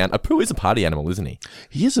rocking the town. Apu is a party animal, isn't he?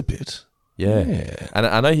 He is a bit. Yeah. And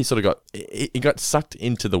I know he sort of got sucked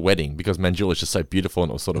into the wedding because Manjula is just so beautiful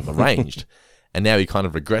and it was sort of arranged. And now he kind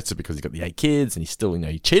of regrets it because he's got the 8 kids and he's still,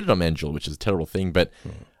 he cheated on Manjula, which is a terrible thing. But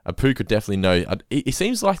Apu could definitely know. It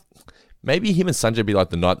seems like maybe him and Sanjay be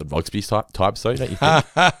like the Night at the Roxby's type, so don't you think?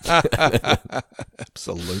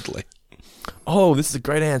 Absolutely. Oh, this is a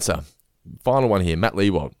great answer. Final one here, Matt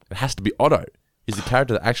Leewald. It has to be Otto. He's the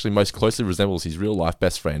character that actually most closely resembles his real-life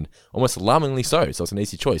best friend, almost alarmingly so it's an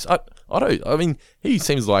easy choice. Otto, I mean, he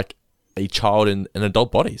seems like a child in an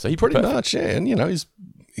adult body, so he'd pretty much, yeah. And,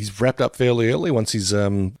 he's wrapped up fairly early once he's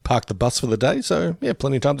parked the bus for the day, so, yeah,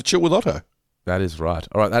 plenty of time to chill with Otto. That is right.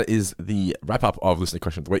 All right, that is the wrap-up of Listener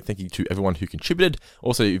Question of the Week. Thank you to everyone who contributed.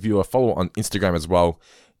 Also, if you are a follower on Instagram as well,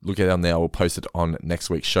 look at it on there. We'll post it on next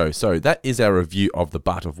week's show. So that is our review of The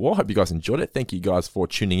Bart of War. Hope you guys enjoyed it. Thank you guys for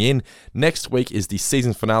tuning in. Next week is the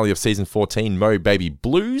season finale of Season 14, Mo Baby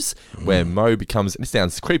Blues, where Mo becomes, and it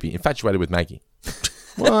sounds creepy, infatuated with Maggie.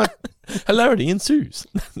 What? Hilarity ensues.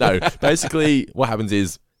 No, basically what happens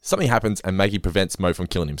is something happens and Maggie prevents Mo from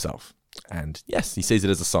killing himself. And yes, he sees it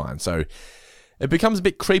as a sign. So it becomes a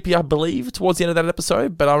bit creepy, I believe, towards the end of that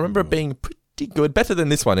episode, but I remember it being pretty good, better than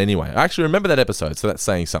this one anyway. I actually remember that episode, so that's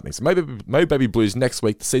saying something. So Mo Baby Blues next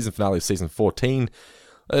week, the season finale of season 14.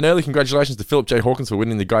 An early congratulations to Philip J. Hawkins for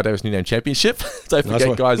winning the Guy Davis New Name Championship. Don't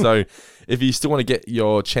forget, guys, though, if you still want to get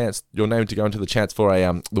your name to go into the chance for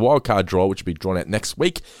the wildcard draw, which will be drawn out next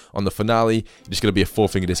week on the finale, you're just going to be a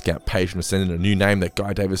 4-finger discount patron to send in a new name that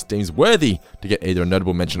Guy Davis deems worthy to get either a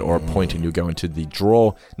notable mention or a point, and you'll go into the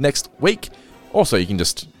draw next week. Also, you can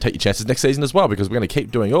just take your chances next season as well, because we're going to keep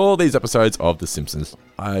doing all these episodes of The Simpsons.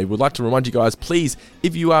 I would like to remind you guys, please,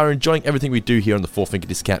 if you are enjoying everything we do here on the 4-Finger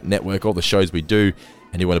Discount Network, all the shows we do,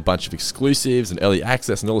 and you want a bunch of exclusives and early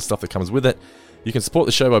access and all the stuff that comes with it, you can support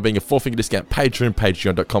the show by being a 4-Finger Discount patron,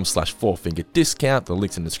 patreon.com/4fingerdiscount. The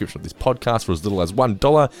link's in the description of this podcast. For as little as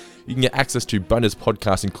 $1, you can get access to bonus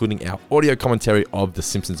podcasts, including our audio commentary of the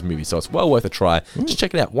Simpsons movie. So it's well worth a try. Just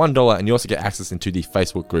check it out, $1, and you also get access into the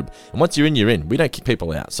Facebook group. And once you're in, you're in. We don't kick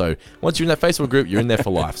people out. So once you're in that Facebook group, you're in there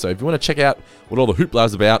for life. So if you want to check out what all the hoopla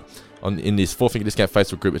is about in this 4-Finger Discount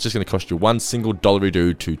Facebook group, it's just going to cost you $1 single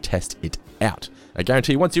 $1 to test it out. I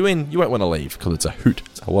guarantee you, once you're in, you won't want to leave, because it's a hoot.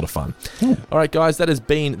 It's a lot of fun. Alright, guys, that has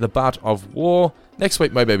been The Bart of War. Next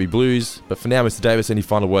week, Mo Baby Blues. But for now, Mr. Davis, any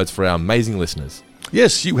final words for our amazing listeners?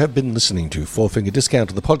 Yes, you have been listening to 4-Finger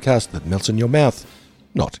Discount, the podcast that melts in your mouth,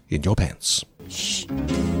 not in your pants. Shh.